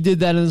 And he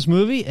did that in this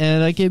movie,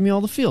 and that gave me all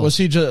the feels. Was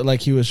he just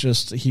like he was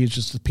just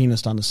a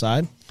pianist on the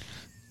side?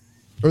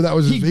 Or that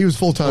was he was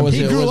full time. was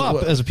He it- grew was-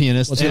 up as a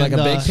pianist. was he like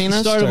and, a big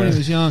pianist, Started when or he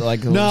was young. like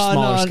a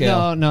smaller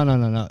scale?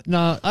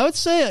 No. I would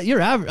say you're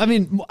average. I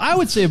mean, I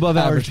would say above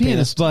average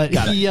pianist, but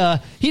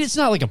he's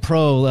not like a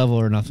pro level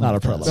or nothing. Not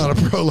like a pro that. level.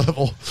 Not a pro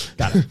level.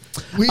 Got it.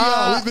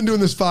 We've been doing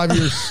this 5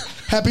 years.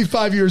 Happy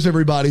 5 years,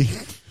 everybody.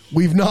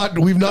 We've not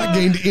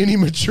gained any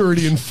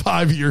maturity in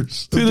 5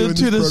 years of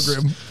doing this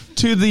program.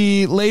 To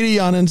the lady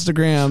on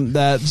Instagram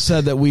that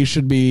said that we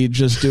should be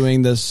just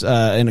doing this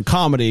in a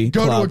comedy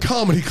Go club to a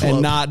comedy club.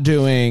 and not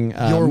doing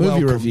You're movie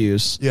welcome.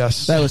 reviews.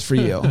 Yes. That was for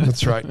you.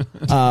 That's right.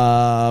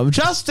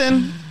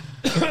 Justin,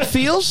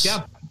 feels?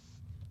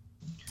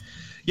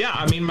 Yeah,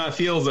 I mean, my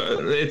feels.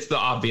 It's the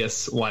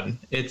obvious one.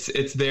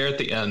 It's there at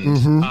the end.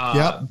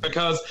 Yep.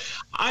 Because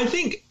I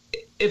think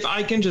if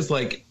I can just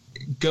like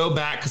go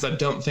back, because I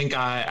don't think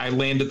I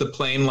landed the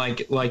plane like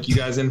you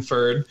guys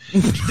inferred.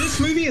 This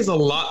movie is a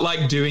lot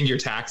like doing your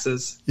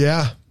taxes.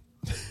 Yeah.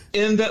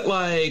 In that,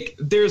 like,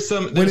 there's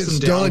some it's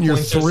down done, you're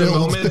points, there's some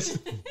thrilled. moments.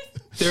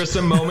 There's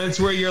some moments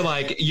where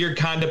you're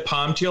kind of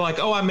pumped. You're like,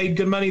 oh, I made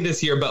good money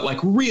this year. But like,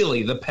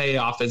 really, the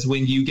payoff is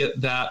when you get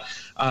that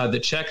the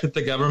check that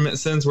the government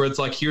sends, where it's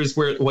like, here's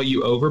what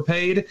you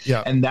overpaid.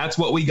 Yeah. And that's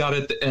what we got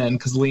at the end.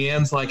 Because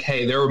Leanne's like,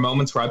 hey, there were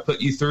moments where I put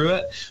you through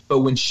it. But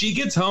when she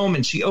gets home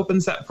and she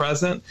opens that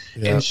present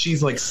and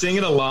she's like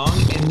singing along,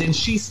 and then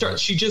she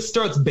just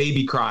starts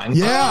baby crying.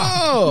 Yeah.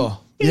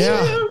 Oh.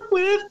 Yeah.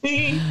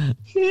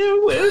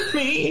 Here with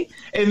me.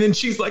 And then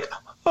she's like,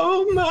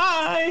 oh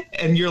my.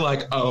 And you're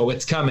like, oh,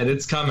 it's coming.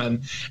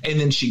 And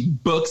then she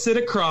books it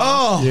across.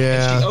 Oh.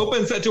 Yeah. And she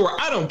opens that door.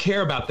 I don't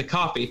care about the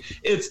coffee.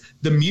 It's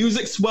the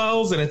music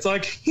swells and it's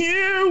like,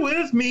 here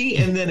with me.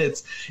 And then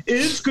it's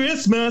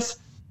Christmas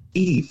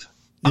Eve.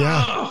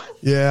 Yeah. Oh,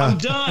 Yeah. I'm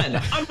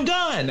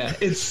done.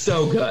 It's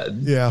so good.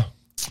 Yeah.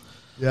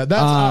 Yeah,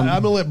 that's. I'm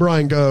gonna let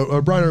Brian go.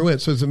 Brian or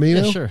Wentz. So is it me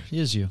now? Yeah, sure. It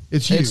is you.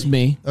 It's you. It's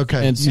me.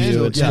 Okay. It's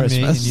you. It's Yeah, me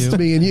Christmas. and you. It's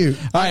me and you.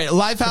 All right,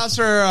 Lifehouse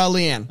or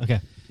Leanne? Okay.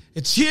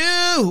 It's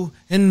you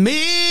and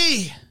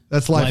me.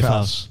 That's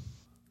Lifehouse.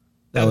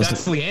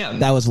 That's Leanne.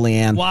 That was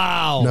Leanne.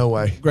 Wow. No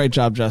way. Great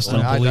job, Justin.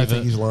 Wow. I believe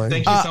think it. he's lying.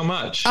 Thank you so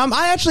much.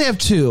 I actually have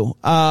two.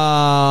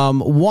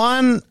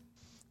 One,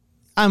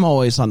 I'm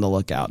always on the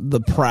lookout.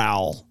 The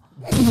Prowl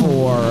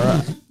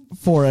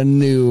for a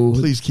new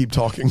Please keep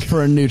talking.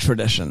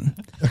 tradition.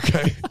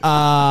 Okay.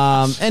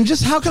 And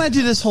just how can I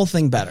do this whole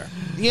thing better?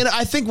 You know,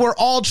 I think we're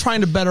all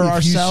trying to better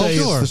ourselves.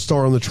 You say it's the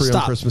star on the tree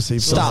Stop. on Christmas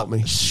Eve. So Stop. help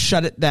me.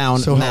 Shut it down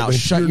So now. help me.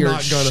 Shut You're your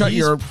not gonna. shut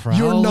your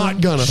You're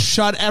not gonna.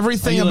 shut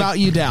everything Are you about like-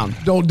 you down.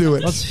 Don't do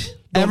it.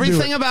 Don't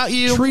Everything do it. about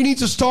you. Tree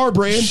needs a star,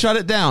 Brand. Shut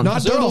it down. Not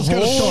Is there a Donald's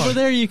gonna hole star. over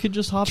there you could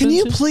just hop Can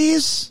into? you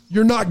please?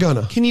 You're not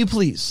gonna. Can you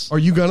please? Are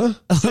you gonna?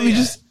 Let me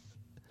just.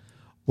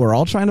 We're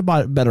all trying to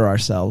better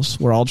ourselves.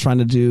 We're all trying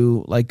to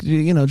do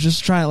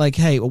just try like,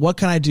 hey, what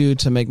can I do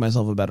to make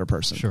myself a better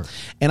person? Sure.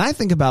 And I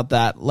think about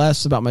that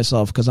less about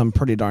myself because I'm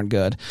pretty darn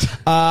good.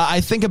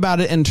 I think about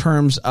it in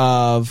terms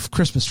of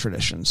Christmas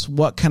traditions.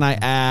 What can I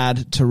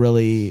add to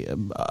really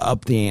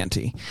up the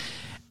ante?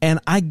 And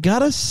I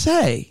gotta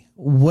say,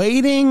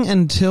 waiting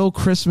until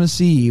Christmas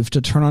Eve to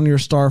turn on your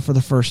star for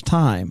the first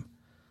time,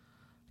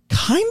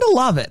 kind of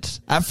love it.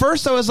 At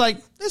first I was like,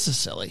 this is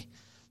silly,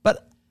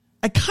 but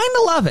I kind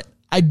of love it.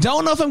 I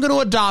don't know if I'm going to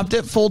adopt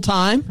it full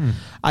time.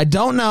 I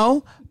don't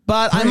know,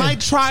 but I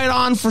might try it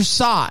on for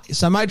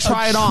size. I might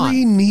try it on.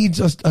 Tree needs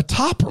a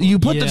topper. You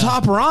put the Yeah.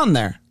 topper on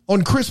there.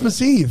 on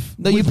Christmas Eve.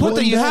 That you put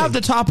that you have the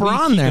topper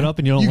on there. It up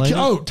and you don't like it?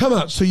 Oh, time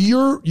out. So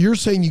you're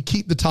saying you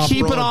keep the topper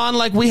Keep it on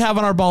like we have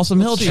on our Balsam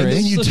Hill see. tree. and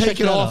then you Let's take check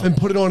it that off out. and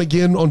put it on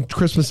again on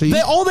Christmas Eve.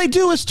 All they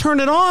do is turn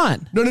it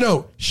on.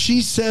 No.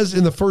 She says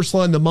in the first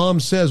line, the mom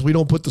says we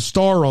don't put the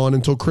star on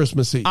until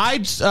Christmas Eve. I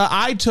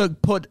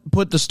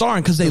put the star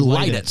on because they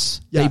light it.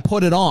 Yeah. They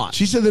put it on.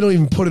 She said they don't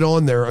even put it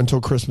on there until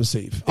Christmas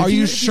Eve. Are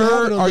you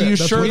sure? Are you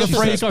sure the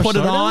phrase "put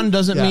it on"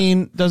 doesn't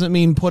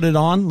mean put it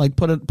on? Like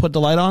put the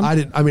light on.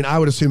 I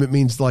would assume assume it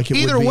means like it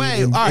Either would be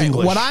way, in all right.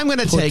 English. What I'm going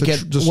to Put take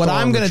the star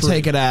on the tree.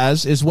 it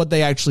as is what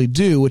they actually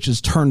do, which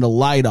is turn the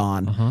light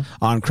on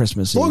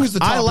Christmas Eve. As long as the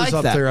top I like is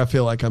up that. there, I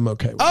feel like I'm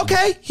okay with it.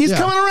 Okay, he's Yeah.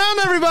 coming around,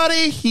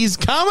 everybody. He's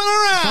coming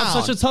around.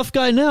 I'm such a tough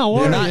guy now.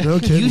 Are Yeah, you? no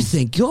kidding. You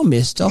think you're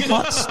Mr.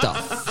 Hot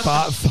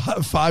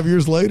Stuff. 5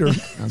 years later.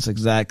 That's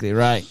exactly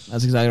right.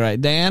 That's exactly right.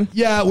 Dan?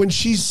 Yeah, when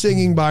she's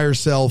singing by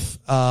herself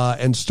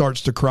and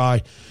starts to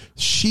cry,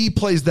 she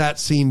plays that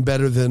scene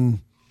better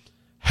than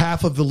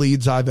half of the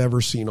leads I've ever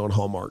seen on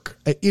Hallmark.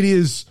 It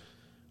is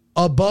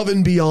above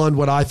and beyond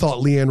what I thought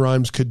Leanne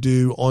Rimes could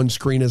do on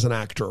screen as an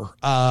actor.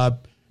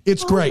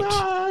 It's great.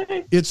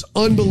 It's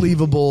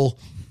unbelievable.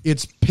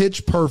 It's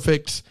pitch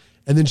perfect.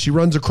 And then she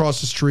runs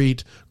across the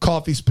street.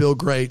 Coffee spill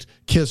great.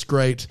 Kiss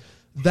great.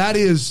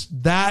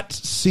 That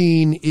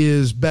scene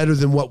is better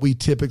than what we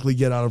typically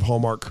get out of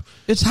Hallmark.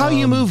 It's how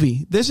you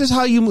movie. This is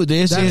how you move.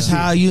 This is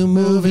how you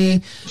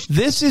movie.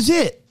 This is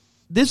it.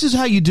 This is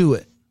how you do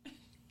it.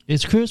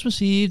 It's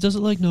Christmas Eve. Does it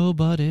like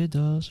nobody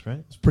does, right?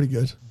 It's pretty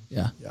good.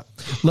 Yeah.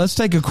 Let's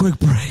take a quick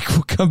break.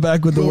 We'll come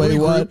back with the We'll way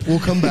regroup. what. We'll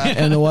come back.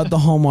 And the what the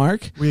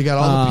Hallmark. We got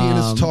all the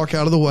pianist talk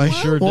out of the way.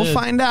 We'll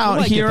find out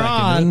might get here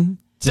back into on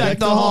Deck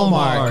the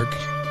Hallmark.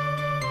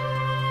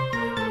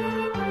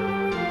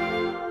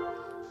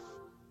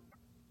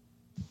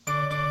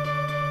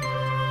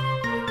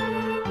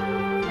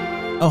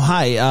 Oh,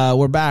 hi.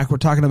 We're back. We're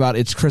talking about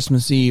It's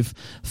Christmas Eve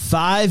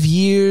 5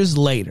 years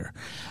later.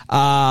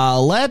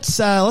 Let's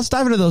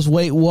dive into those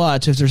wait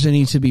what, if there's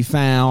any to be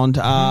found.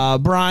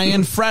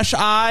 Brian, fresh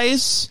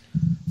eyes,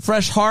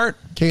 fresh heart,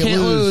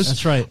 can't lose.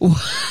 That's right.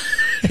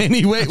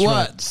 Any wait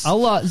what?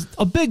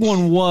 A big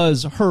one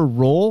was her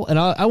role, and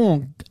I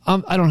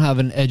don't have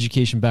an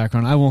education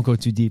background. I won't go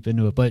too deep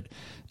into it, but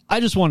I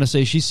just want to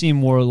say she seemed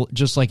more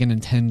just like an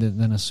attendant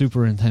than a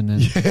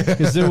superintendent,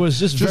 because there was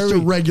just a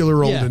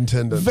regular old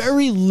attendant.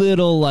 Very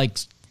little like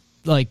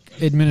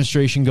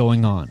administration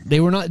going on. They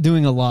were not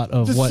doing a lot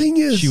of what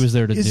she was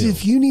there to do.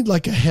 If you need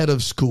like a head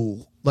of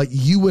school, like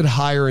you would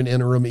hire an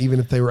interim even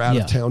if they were out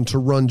of town to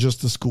run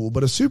just the school,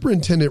 but a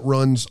superintendent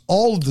runs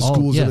all of the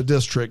schools in a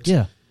district.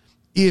 Yeah.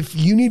 If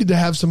you needed to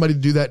have somebody to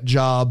do that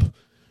job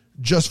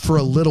just for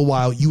a little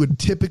while, you would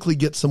typically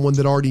get someone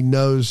that already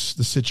knows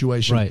the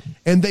situation. Right.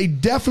 And they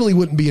definitely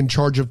wouldn't be in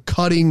charge of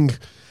cutting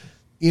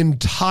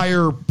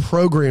entire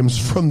programs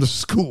from the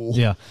school.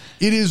 Yeah.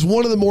 It is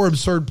one of the more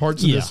absurd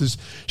parts of this is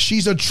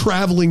she's a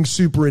traveling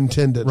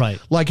superintendent. Right.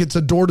 Like it's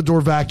a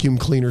door-to-door vacuum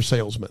cleaner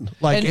salesman.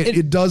 Like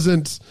it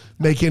doesn't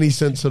make any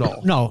sense at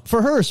all. No,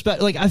 for her,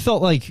 like I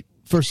felt like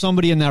for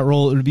somebody in that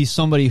role, it would be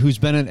somebody who's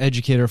been an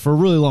educator for a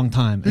really long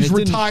time. Who's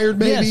retired,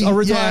 maybe? Yes, a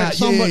retired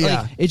somebody.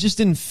 Yeah. Like, it just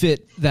didn't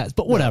fit that.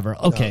 But whatever.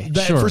 Okay,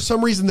 sure. For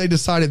some reason, they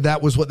decided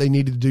that was what they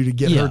needed to do to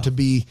get her to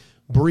be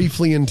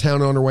briefly in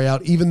town on her way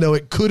out, even though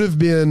it could have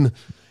been.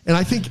 And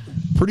I think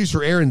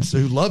producer Aaron,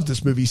 who loved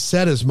this movie,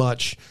 said as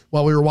much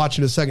while we were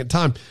watching a second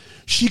time.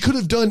 She could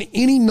have done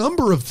any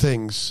number of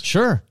things.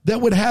 Sure.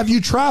 That would have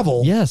you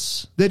travel.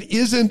 Yes. That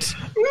isn't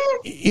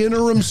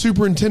interim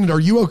superintendent.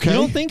 Are you okay? You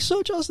don't think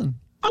so, Justin?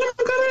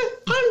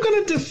 I'm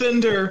gonna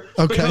defend her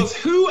because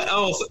who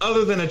else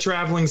other than a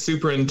traveling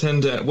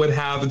superintendent would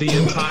have the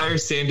entire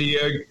San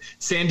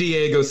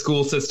Diego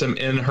school system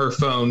in her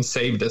phone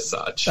saved as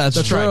such?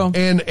 That's true. Right.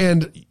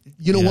 And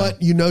you know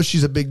what? You know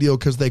she's a big deal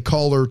because they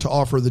call her to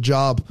offer the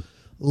job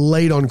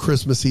late on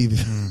Christmas Eve.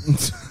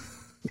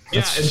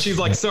 Yeah, and she's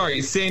like,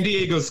 sorry, San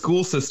Diego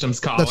school system's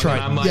calling. That's right.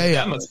 And I'm like,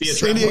 that must be a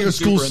San Diego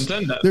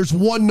superintendent. There's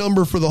one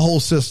number for the whole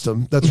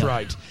system. That's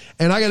right.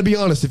 And I got to be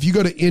honest, if you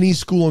go to any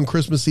school on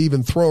Christmas Eve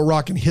and throw a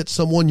rock and hit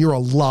someone, you're a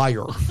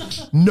liar.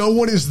 No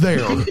one is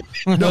there.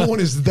 No one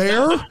is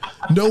there.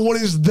 No one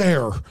is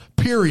there.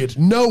 Period.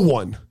 No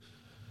one.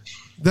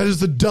 That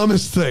is the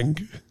dumbest thing.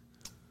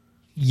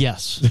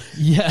 Yes.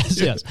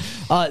 Yes.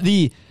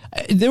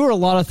 There were a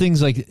lot of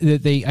things like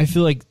that I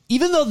feel like,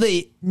 even though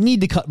they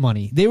need to cut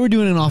money, they were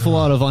doing an awful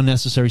lot of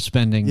unnecessary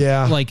spending.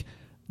 Yeah. Like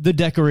the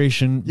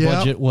decoration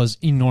budget was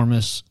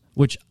enormous,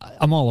 which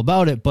I'm all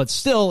about it, but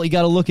still, you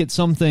got to look at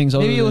some things.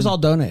 Maybe it was all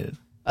donated.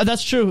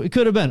 That's true. It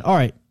could have been. All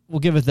right. We'll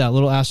give it that.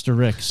 Little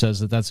asterisk says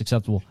that's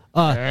acceptable.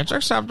 It's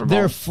acceptable.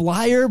 Their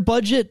flyer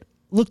budget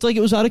looked like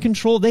it was out of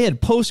control. They had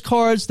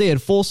postcards. They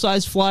had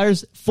full-size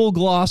flyers, full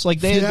gloss. Like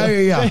they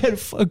had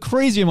a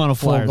crazy amount of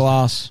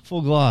flyers.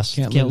 Full gloss.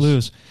 Can't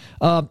lose.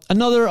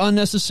 Another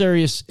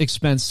unnecessary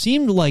expense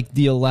seemed like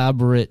the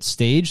elaborate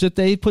stage that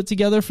they put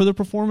together for the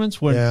performance.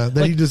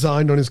 That he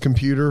designed on his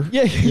computer.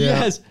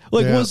 Yes.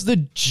 Was the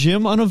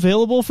gym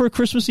unavailable for a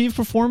Christmas Eve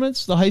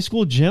performance? The high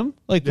school gym?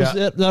 Was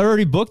that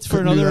already booked for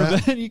another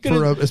event? You could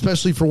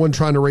especially for one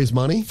trying to raise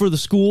money for the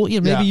school.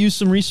 Maybe use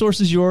some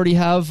resources you already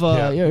have.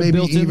 Maybe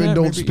built in even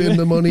there. don't spend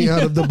the money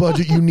out of the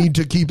budget you need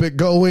to keep it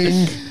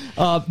going.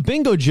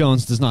 Bingo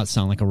Jones does not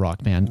sound like a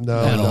rock band.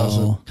 No, it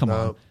doesn't. Come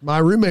on. My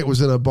roommate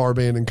was in a bar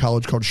band in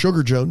college called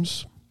Sugar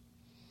Jones.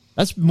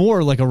 That's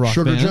more like a rock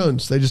Sugar band.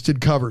 Jones. They just did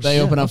covers. They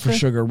open up for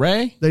Sugar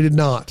Ray. They did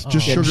not.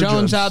 Just Sugar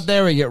Jones out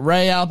there. We get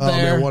Ray out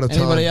there. Man, what a time.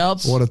 Anybody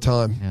else? What a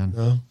time.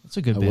 Man. That's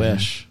a good band.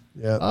 Wish.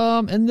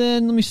 Yeah. And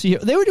then let me see here.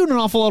 They were doing an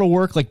awful lot of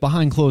work like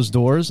behind closed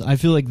doors. I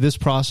feel like this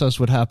process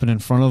would happen in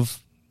front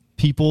of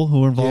people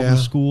who are involved in the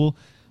school.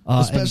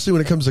 Especially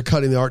when it comes to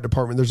cutting the art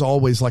department, there's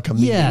always like a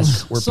meeting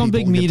where some people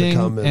big get meeting, to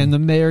come and the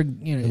mayor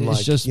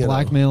is just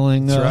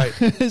blackmailing.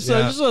 That's right.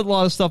 So just a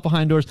lot of stuff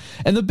behind doors.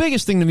 And the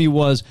biggest thing to me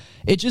was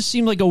it just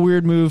seemed like a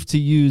weird move to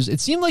use.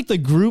 It seemed like the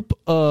group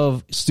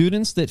of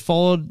students that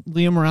followed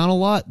Liam around a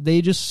lot,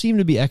 they just seemed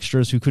to be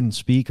extras who couldn't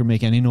speak or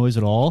make any noise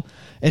at all.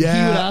 And he would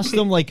ask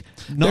them like,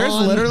 there's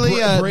literally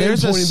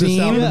there's a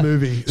scene. In the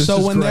movie.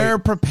 So when they're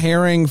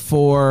preparing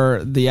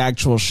for the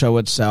actual show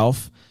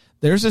itself,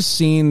 there's a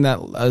scene that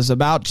is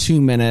about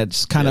 2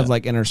 minutes, kind of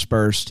like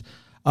interspersed,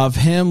 of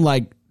him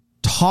like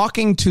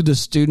talking to the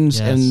students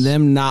and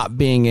them not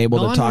being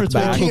able to talk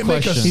back.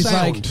 He's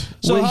like,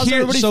 so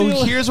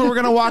here's where we're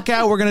gonna walk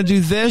out. We're gonna do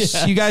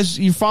this. You guys,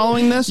 you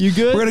following this? You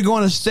good? We're gonna go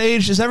on a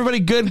stage. Is everybody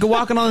good? Go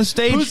walking on the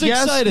stage. Who's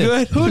yes, excited?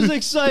 Good. Who's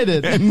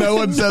excited? No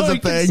one says a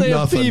thing.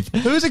 Nothing.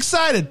 Who's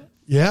excited?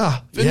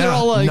 Yeah. they're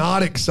all like,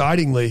 not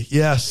excitingly.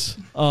 Yes.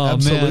 Oh,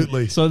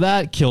 absolutely. Man. So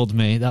that killed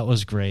me. That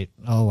was great.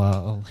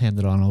 I'll hand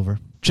it on over.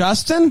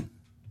 Justin?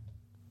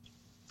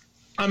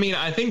 I mean,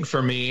 I think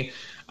for me,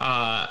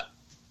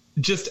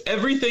 just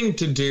everything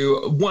to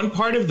do. One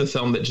part of the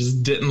film that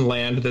just didn't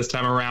land this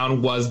time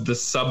around was the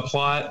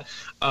subplot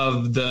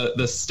of the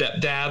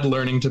stepdad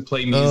learning to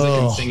play music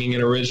and singing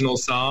an original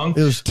song.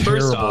 It was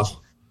terrible. First off,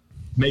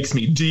 makes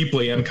me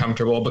deeply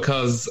uncomfortable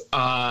because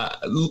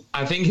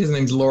I think his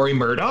name's Laurie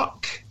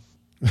Murdoch.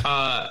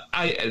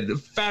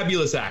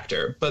 Fabulous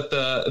actor, but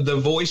the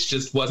voice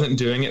just wasn't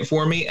doing it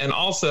for me. And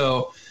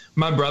also,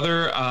 my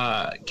brother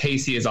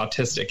Casey is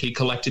autistic. He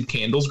collected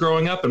candles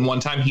growing up, and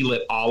one time he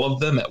lit all of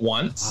them at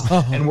once.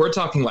 And we're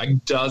talking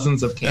like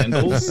dozens of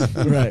candles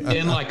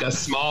in like a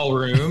small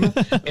room,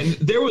 and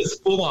there was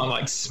full on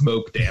like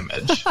smoke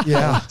damage.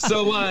 Yeah.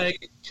 So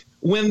like,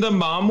 when the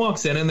mom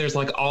walks in and there's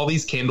like all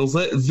these candles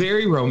lit,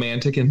 very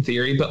romantic in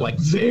theory, but like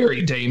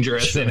very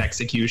dangerous in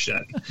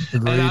execution.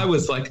 Agreed. And I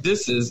was like,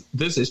 this is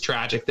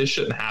tragic. This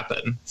shouldn't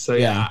happen. So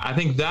yeah, I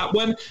think that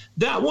one,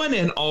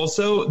 and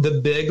also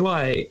the big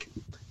like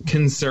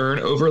concern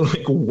over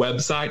like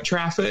website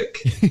traffic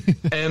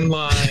and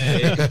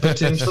like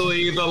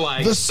potentially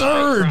the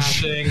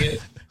surge.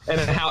 And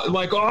how,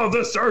 like,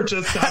 the surge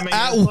is coming.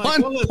 At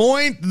one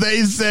point,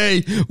 they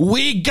say,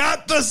 "We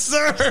got the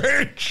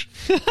surge."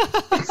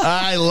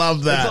 I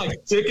love that.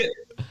 It's like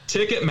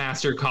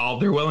Ticketmaster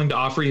called. They're willing to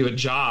offer you a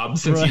job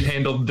since you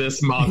handled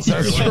this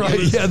monster. That's right.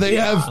 Yeah, they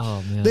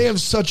have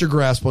such a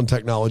grasp on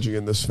technology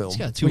in this film.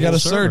 We got a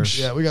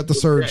surge. Yeah, we got the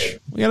surge. Right.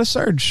 We got a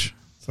surge.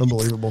 It's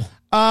unbelievable.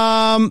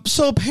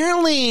 So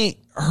apparently,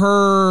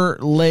 her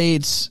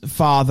late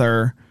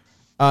father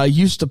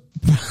used to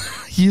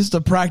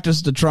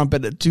practice the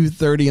trumpet at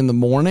 2:30 in the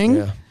morning.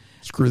 Yeah.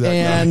 Screw that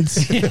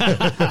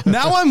and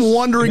now I'm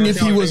wondering if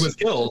he was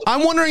killed.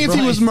 I'm wondering if he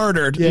was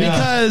murdered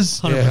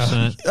because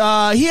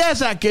 100%. he has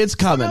that. It's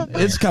coming.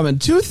 It's coming.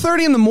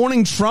 2:30 in the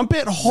morning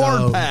trumpet.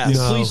 Hard pass.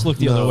 Please look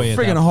the other way.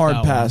 Friggin' hard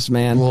pass,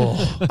 man.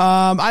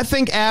 I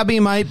think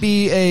Abby might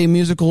be a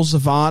musical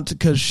savant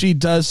because she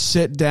does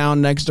sit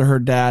down next to her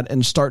dad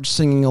and start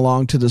singing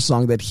along to the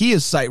song that he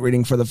is sight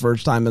reading for the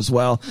first time as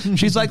well.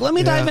 She's like, "Let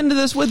me dive into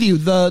this with you."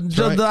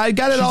 I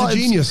got it. She's all. a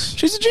genius.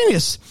 She's a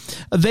genius.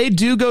 They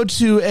do go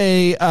to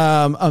a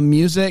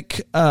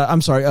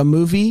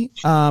movie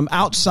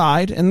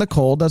outside in the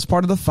cold. That's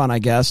part of the fun, I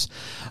guess.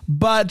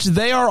 But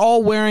they are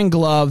all wearing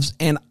gloves,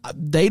 and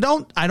I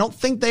don't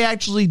think they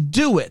actually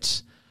do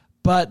it.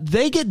 But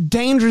they get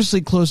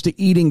dangerously close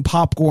to eating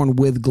popcorn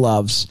with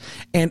gloves.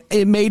 And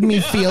it made me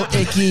feel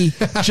icky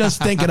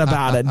just thinking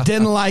about it.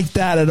 Didn't like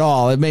that at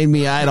all. I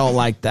don't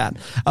like that.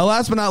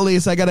 Last but not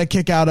least, I got a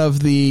kick out of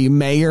the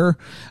mayor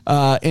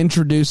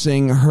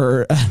introducing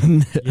her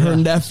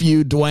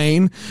nephew,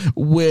 Dwayne,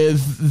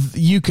 with,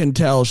 you can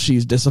tell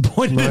she's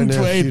disappointed in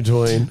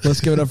Dwayne.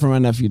 Let's give it up for my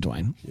nephew,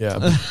 Dwayne.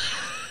 Yeah.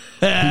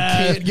 He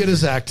can't get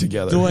his act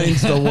together.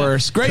 Dwayne's the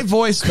worst. Great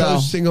voice, though.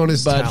 Coasting on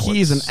his but talents.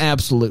 He's an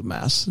absolute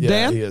mess. Yeah,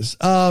 Dan? he is.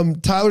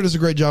 Tyler does a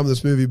great job in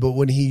this movie, but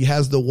when he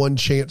has the one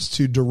chance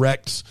to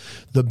direct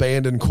the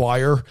band and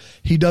choir,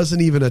 he doesn't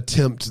even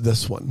attempt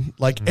this one.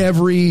 Like in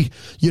every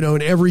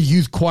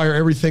youth choir,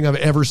 everything I've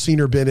ever seen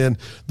or been in,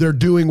 they're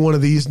doing one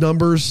of these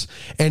numbers,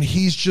 and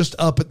he's just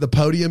up at the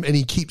podium, and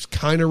he keeps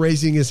kind of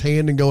raising his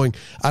hand and going,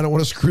 "I don't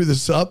want to screw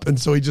this up," and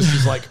so he just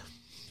is like.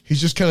 He's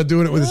just kind of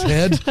doing it with his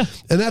head.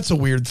 And that's a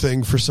weird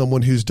thing for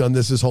someone who's done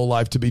this his whole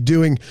life to be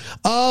doing.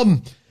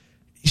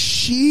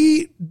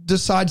 She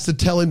decides to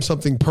tell him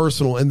something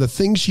personal. And the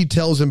thing she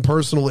tells him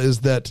personal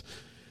is that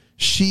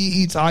she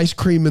eats ice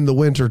cream in the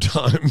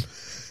wintertime.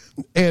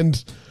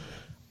 And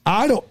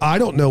I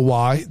don't know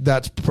why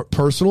that's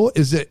personal.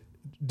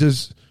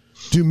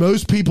 Do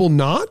most people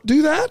not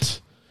do that?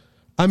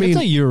 I mean,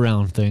 it's a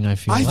year-round thing, I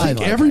feel. I think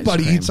like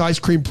everybody eats ice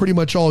cream pretty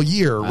much all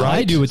year, right?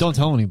 I do, but don't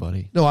tell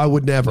anybody. No, I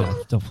would never.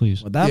 No, don't,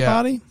 please. With that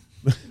body?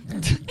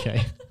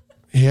 Okay.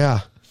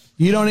 Yeah.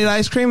 You don't eat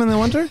ice cream in the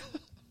winter?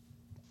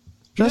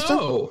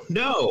 Justin?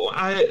 No,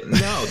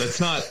 that's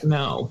not,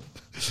 no.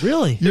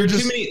 Really? There are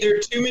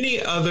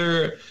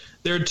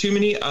too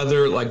many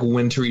other like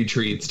wintry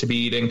treats to be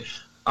eating.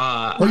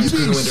 Are you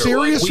being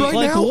serious right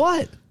Like now?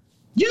 what?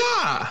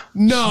 Yeah.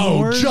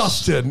 No, S'mores?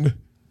 Justin.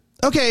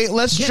 Okay,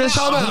 let's just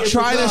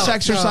try this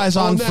exercise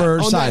on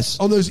size.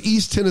 On those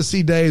East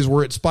Tennessee days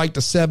where it spiked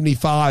to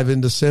 75 in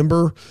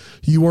December,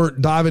 you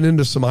weren't diving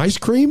into some ice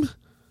cream?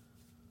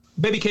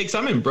 Baby cakes,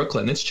 I'm in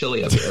Brooklyn. It's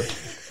chilly up here.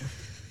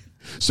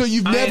 So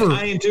you've never...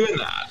 I ain't doing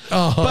that.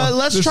 But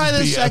let's try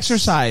this BS.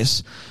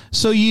 exercise.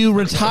 So you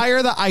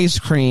retire the ice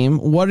cream.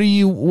 What are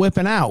you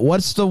whipping out?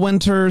 What's the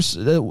winter's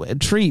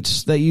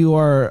treats that you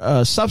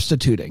are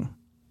substituting?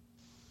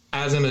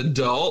 As an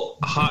adult,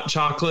 hot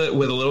chocolate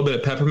with a little bit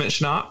of peppermint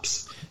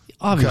schnapps.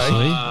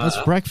 Obviously. That's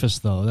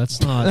breakfast, though. That's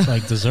not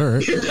like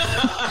dessert.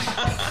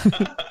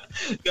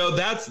 No,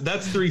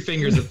 that's 3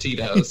 fingers of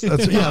Tito's.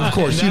 Yeah, of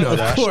course, you know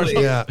that. Of course.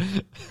 Yeah.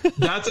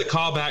 That's a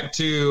callback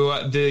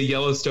to the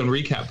Yellowstone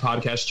recap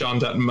podcast, John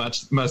Dutton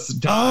Must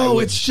Die. Oh,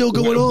 it's still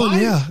going on.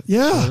 Yeah.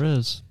 Yeah. There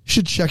is. You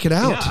should check it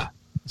out. Yeah.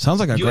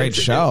 Sounds like a great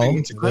show.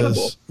 It's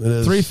incredible. It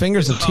is. 3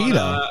 fingers of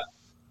Tito.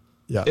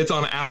 Yeah. It's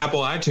on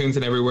Apple iTunes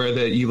and everywhere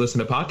that you listen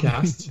to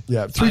podcasts.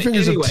 Yeah. 3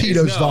 fingers of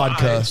Tito's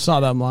vodka.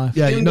 Saw that live.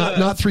 Yeah, In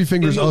not 3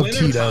 fingers in the of winter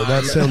Tito. time.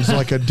 That sounds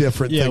like a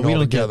different Yeah, thing we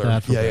don't get altogether.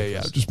 that for Yeah.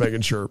 breakfast. Just making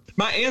sure.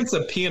 My aunt's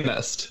a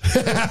pianist. No,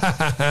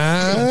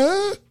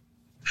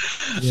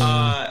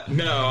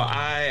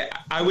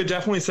 I would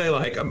definitely say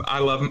like I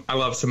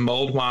love some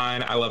mulled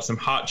wine. I love some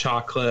hot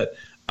chocolate.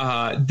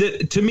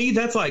 To me,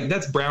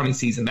 that's brownie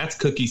season. That's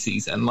cookie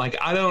season. Like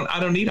I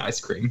don't need ice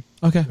cream.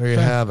 Okay. There you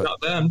have it.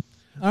 Not then.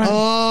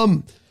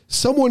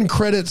 Someone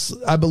credits,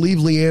 I believe,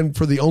 Leanne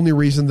for the only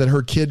reason that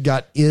her kid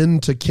got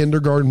into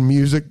kindergarten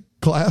music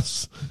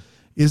class.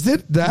 Is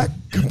it that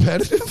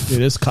competitive?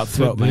 It is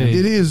cutthroat, man.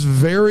 It is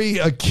very.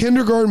 A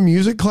kindergarten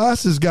music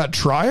class has got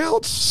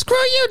tryouts. Screw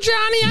you,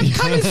 Johnny. I'm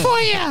coming for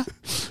you.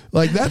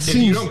 Like that If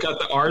seems. you don't cut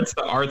the arts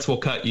will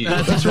cut you.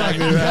 That's right.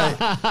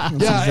 Yeah, and an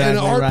exactly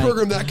art right.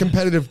 program that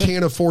competitive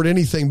can't afford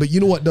anything. But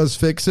you know what does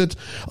fix it?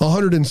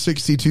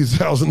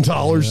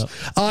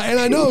 $162,000. And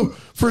I know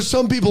for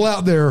some people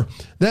out there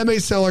that may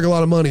sound like a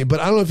lot of money, but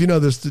I don't know if you know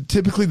this.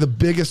 Typically, the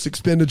biggest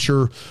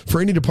expenditure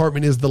for any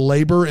department is the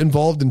labor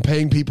involved in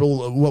paying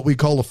people what we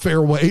call a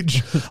fair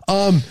wage.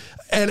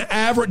 An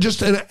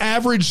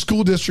average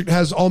school district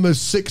has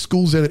almost 6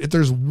 schools in it. If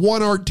there's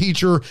one art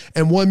teacher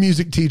and one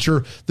music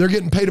teacher, they're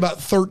getting paid about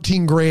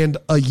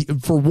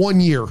 $13,000 for 1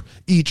 year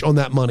each on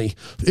that money,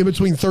 in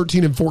between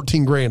 13 and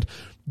 14 grand.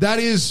 That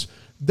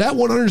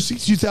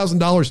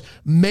 $162,000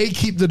 may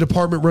keep the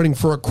department running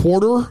for a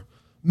quarter,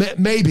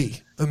 maybe.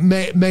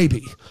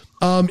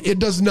 It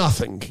does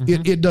nothing.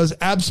 It does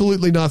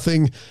absolutely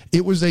nothing.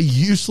 It was a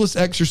useless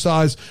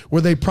exercise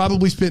where they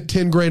probably spent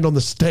 10 grand on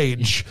the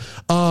stage.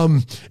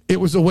 It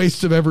was a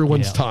waste of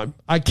everyone's time.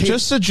 I can't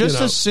Just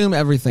assume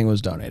everything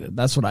was donated.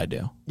 That's what I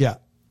do. Yeah.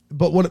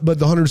 But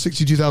the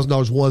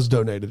 $162,000 was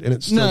donated, and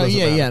it still doesn't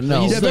matter.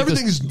 no. Yeah, if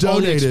everything's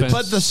donated.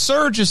 But the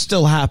surge is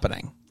still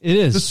happening. It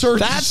is. The surge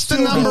That's is the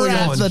still number going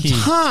at on. the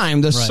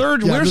time. The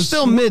surge. Yeah, We're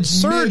still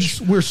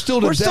mid-surge. We're still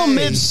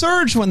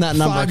mid-surge when that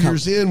number 5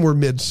 comes. years in, we're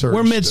mid-surge.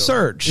 We're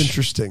mid-surge. Still.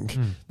 Interesting.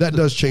 That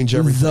does change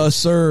everything. The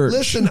surge.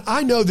 Listen,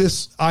 I know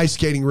this ice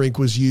skating rink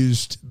was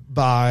used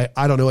by,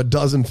 I don't know, a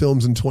dozen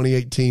films in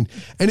 2018,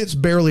 and it's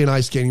barely an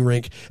ice skating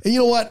rink. And you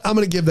know what? I'm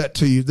going to give that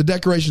to you. The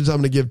decorations I'm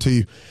going to give to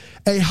you.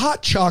 A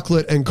hot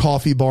chocolate and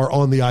coffee bar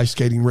on the ice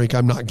skating rink,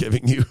 I'm not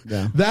giving you.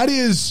 Yeah. That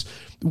is...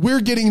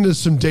 We're getting into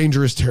some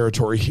dangerous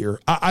territory here.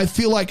 I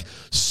feel like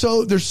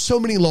there's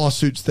so many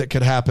lawsuits that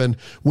could happen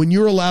when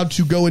you're allowed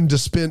to go and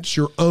dispense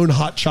your own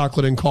hot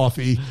chocolate and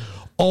coffee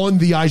on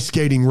the ice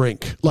skating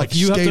rink. Like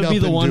You have skate to up be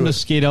the and one do to it.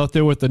 skate out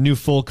there with the new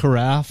full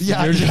carafe.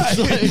 Yeah, You're just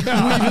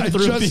weaving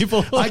through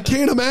people. I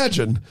can't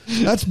imagine.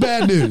 That's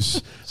bad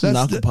news.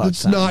 knuckle puck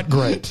That's time. not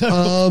great.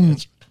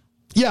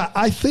 Yeah,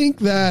 I think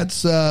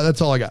that's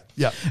all I got.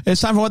 Yeah. It's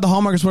time for What the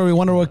Hallmark is, where we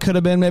wonder what could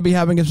have been, maybe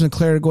having some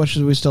clarity to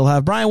questions we still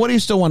have. Brian, what are you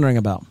still wondering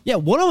about? Yeah,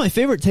 one of my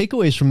favorite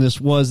takeaways from this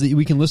was that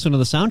we can listen to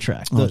the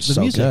soundtrack, the it's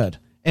so music. good.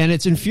 And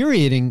it's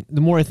infuriating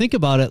the more I think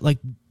about it. Like,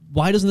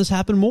 why doesn't this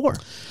happen more?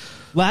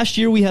 Last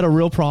year, we had a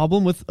real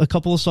problem with a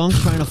couple of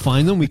songs trying to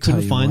find them. We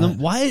couldn't find them.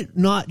 Why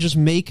not just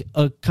make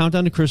a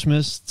Countdown to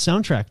Christmas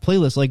soundtrack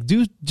playlist? Like,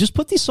 just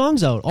put these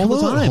songs out all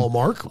the time.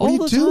 Hallmark. What all are you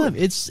the doing? time.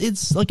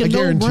 It's like a I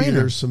guarantee no-brainer.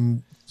 there's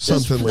something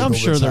legal I'm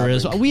sure that's there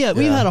is. happening.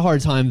 We've had a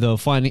hard time though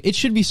finding. It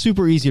should be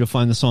super easy to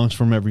find the songs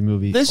from every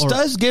movie. This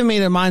does give me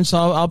to mind,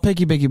 so I'll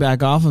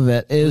piggyback off of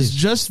it. Is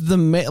just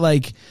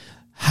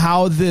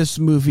how this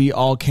movie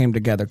all came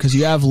together, because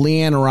you have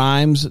Leanne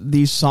Rimes.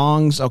 These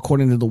songs,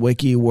 according to the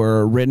wiki,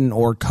 were written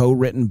or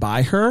co-written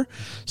by her.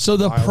 So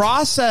the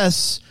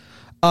process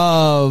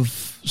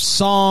of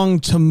song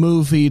to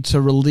movie to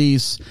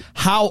release,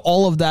 how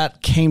all of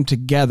that came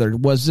together.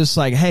 Was this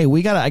like, hey,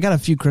 I got a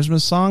few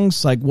Christmas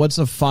songs, like what's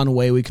a fun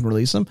way we can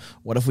release them?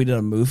 What if we did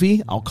a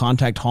movie? I'll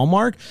contact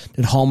Hallmark.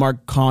 Did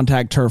Hallmark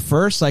contact her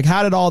first? Like,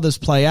 how did all this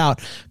play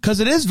out? Because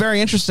it is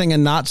very interesting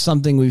and not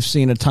something we've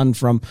seen a ton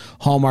from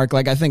Hallmark.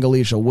 Like, I think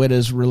Alicia Witt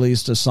has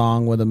released a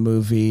song with a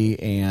movie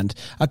and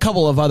a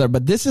couple of other,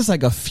 but this is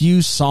like a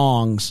few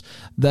songs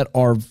that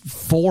are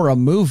for a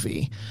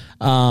movie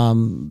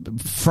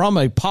from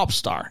a pop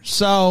star.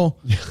 So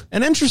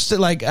an interesting,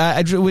 like,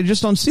 we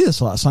just don't see this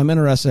a lot. So I'm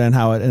interested in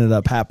how it ended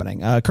up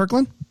happening.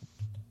 Kirkland?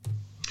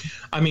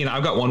 I mean,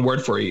 I've got one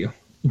word for you.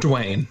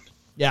 Dwayne.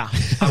 Yeah.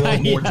 I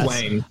want more Yes.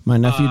 Dwayne. My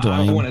nephew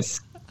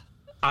Dwayne.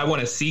 I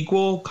want a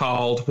sequel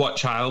called What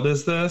Child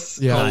Is This?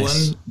 Yeah.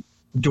 Nice.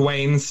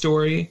 Dwayne's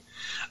story.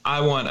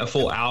 I want a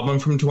full album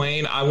from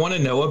Dwayne. I want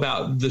to know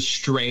about the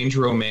strange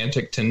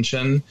romantic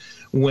tension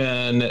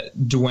when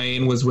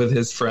Dwayne was with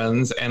his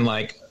friends and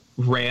like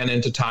ran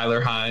into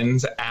Tyler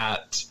Hines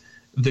at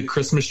the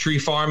Christmas tree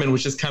farm and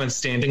was just kind of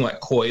standing like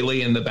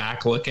coyly in the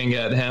back looking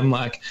at him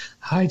like,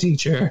 hi,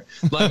 teacher.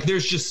 Like,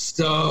 there's just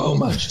so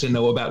much to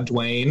know about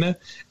Dwayne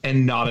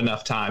and not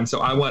enough time. So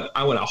I want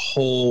a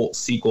whole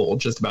sequel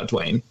just about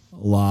Dwayne. A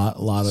lot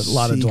of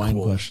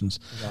Dwayne questions.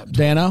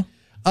 Dano?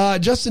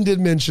 Justin did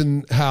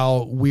mention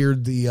how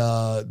weird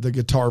the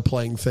guitar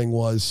playing thing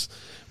was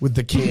with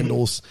the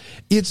candles.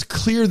 It's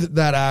clear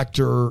that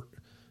actor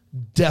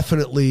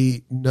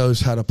definitely knows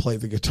how to play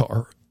the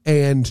guitar,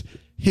 and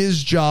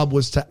his job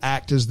was to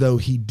act as though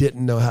he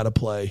didn't know how to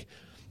play.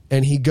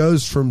 And he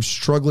goes from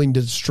struggling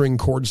to string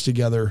chords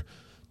together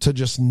to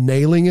just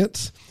nailing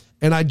it.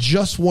 And I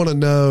just want to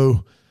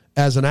know,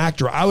 as an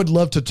actor, I would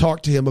love to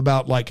talk to him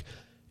about, like,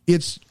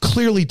 it's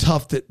clearly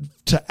tough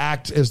to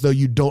act as though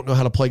you don't know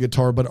how to play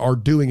guitar, but are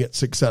doing it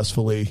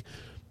successfully.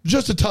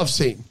 Just a tough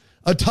scene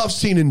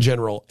in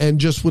general, and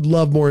just would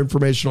love more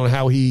information on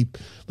how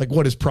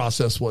what his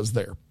process was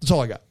there. That's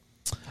all I got.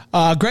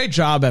 Great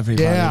job,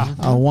 everybody.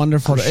 Yeah.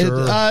 Wonderful. For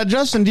sure.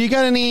 Justin, do you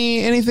got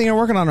anything you're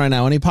working on right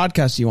now? Any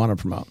podcasts you want to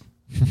promote?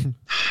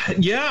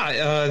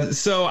 Yeah.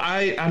 So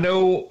I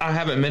know I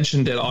haven't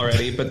mentioned it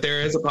already, but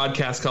there is a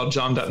podcast called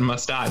John Dutton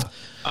Must Die.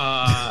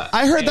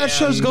 I heard that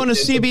show's going to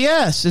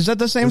CBS. Is that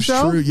the same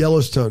show? True.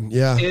 Yellowstone.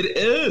 Yeah. It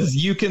is.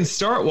 You can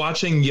start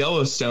watching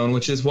Yellowstone,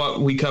 which is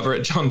what we cover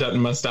at John Dutton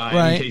Must Die,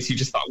 Right. in case you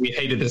just thought we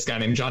hated this guy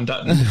named John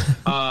Dutton.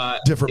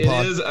 Different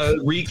pod. It is a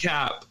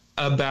recap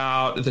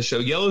about the show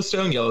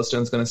Yellowstone.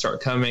 Yellowstone's going to start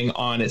coming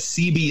on a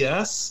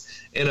CBS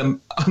in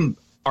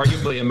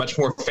arguably a much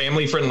more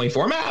family-friendly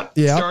format,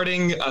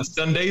 starting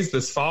Sundays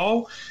this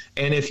fall.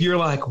 And if you're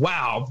like,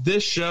 wow,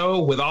 this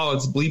show with all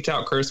its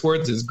bleeped-out curse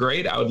words is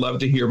great, I would love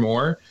to hear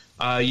more.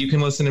 You can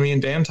listen to me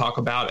and Dan talk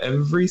about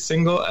every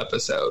single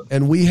episode.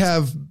 And we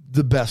have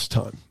the best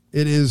time.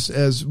 It is,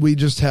 as we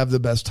just have the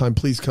best time.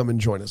 Please come and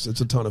join us.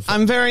 It's a ton of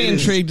fun. I'm very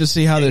intrigued to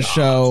see how this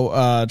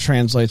show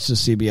translates to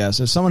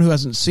CBS. As someone who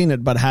hasn't seen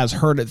it but has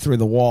heard it through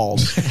the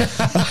walls.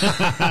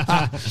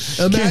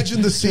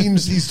 Imagine the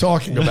scenes he's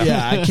talking about.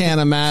 Yeah, I can't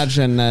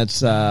imagine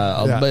that's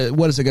but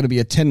what is it going to be,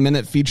 a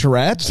 10-minute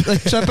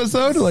featurette each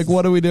episode? Like,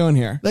 what are we doing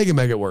here? They can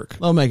make it work.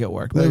 They'll make it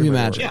work. Movie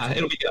magic. Yeah,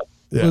 it'll be good.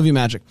 Yeah. Movie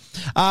magic.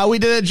 We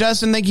did it,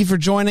 Justin. Thank you for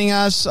joining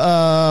us.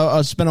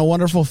 It's been a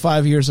wonderful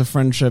 5 years of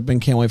friendship, and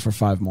can't wait for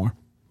 5 more.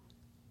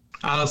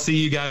 I'll see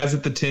you guys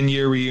at the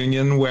 10-year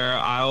reunion where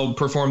I'll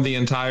perform the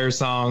entire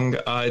song.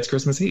 It's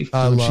Christmas Eve.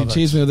 I love She it.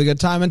 teased me with a good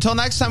time. Until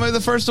next time, we're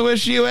the first to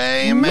wish you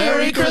a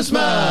Merry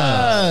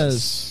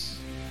Christmas.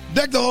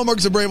 Deck the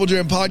Hallmark's a Bramble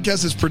Jam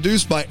podcast is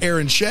produced by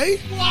Aaron Shea.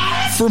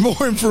 For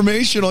more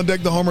information on Deck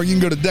the Hallmark, you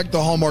can go to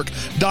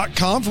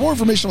deckthehallmark.com. For more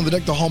information on the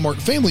Deck the Hallmark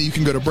family, you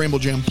can go to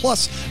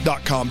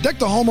bramblejamplus.com. Deck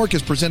the Hallmark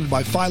is presented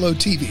by Philo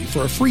TV.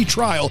 For a free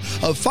trial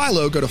of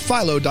Philo, go to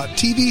philo.tv/DTH.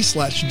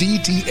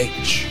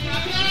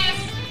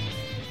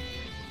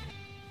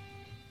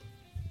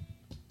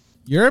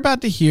 You're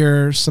about to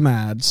hear some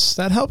ads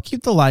that help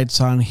keep the lights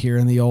on here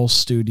in the old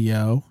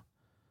studio.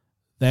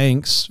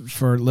 Thanks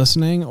for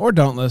listening, or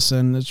don't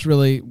listen. It's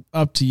really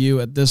up to you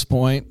at this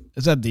point.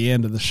 It's at the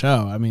end of the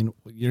show. I mean,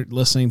 you're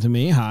listening to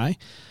me. Hi.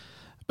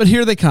 But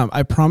here they come.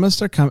 I promise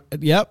they're coming.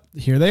 Yep,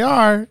 here they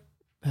are.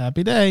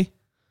 Happy day.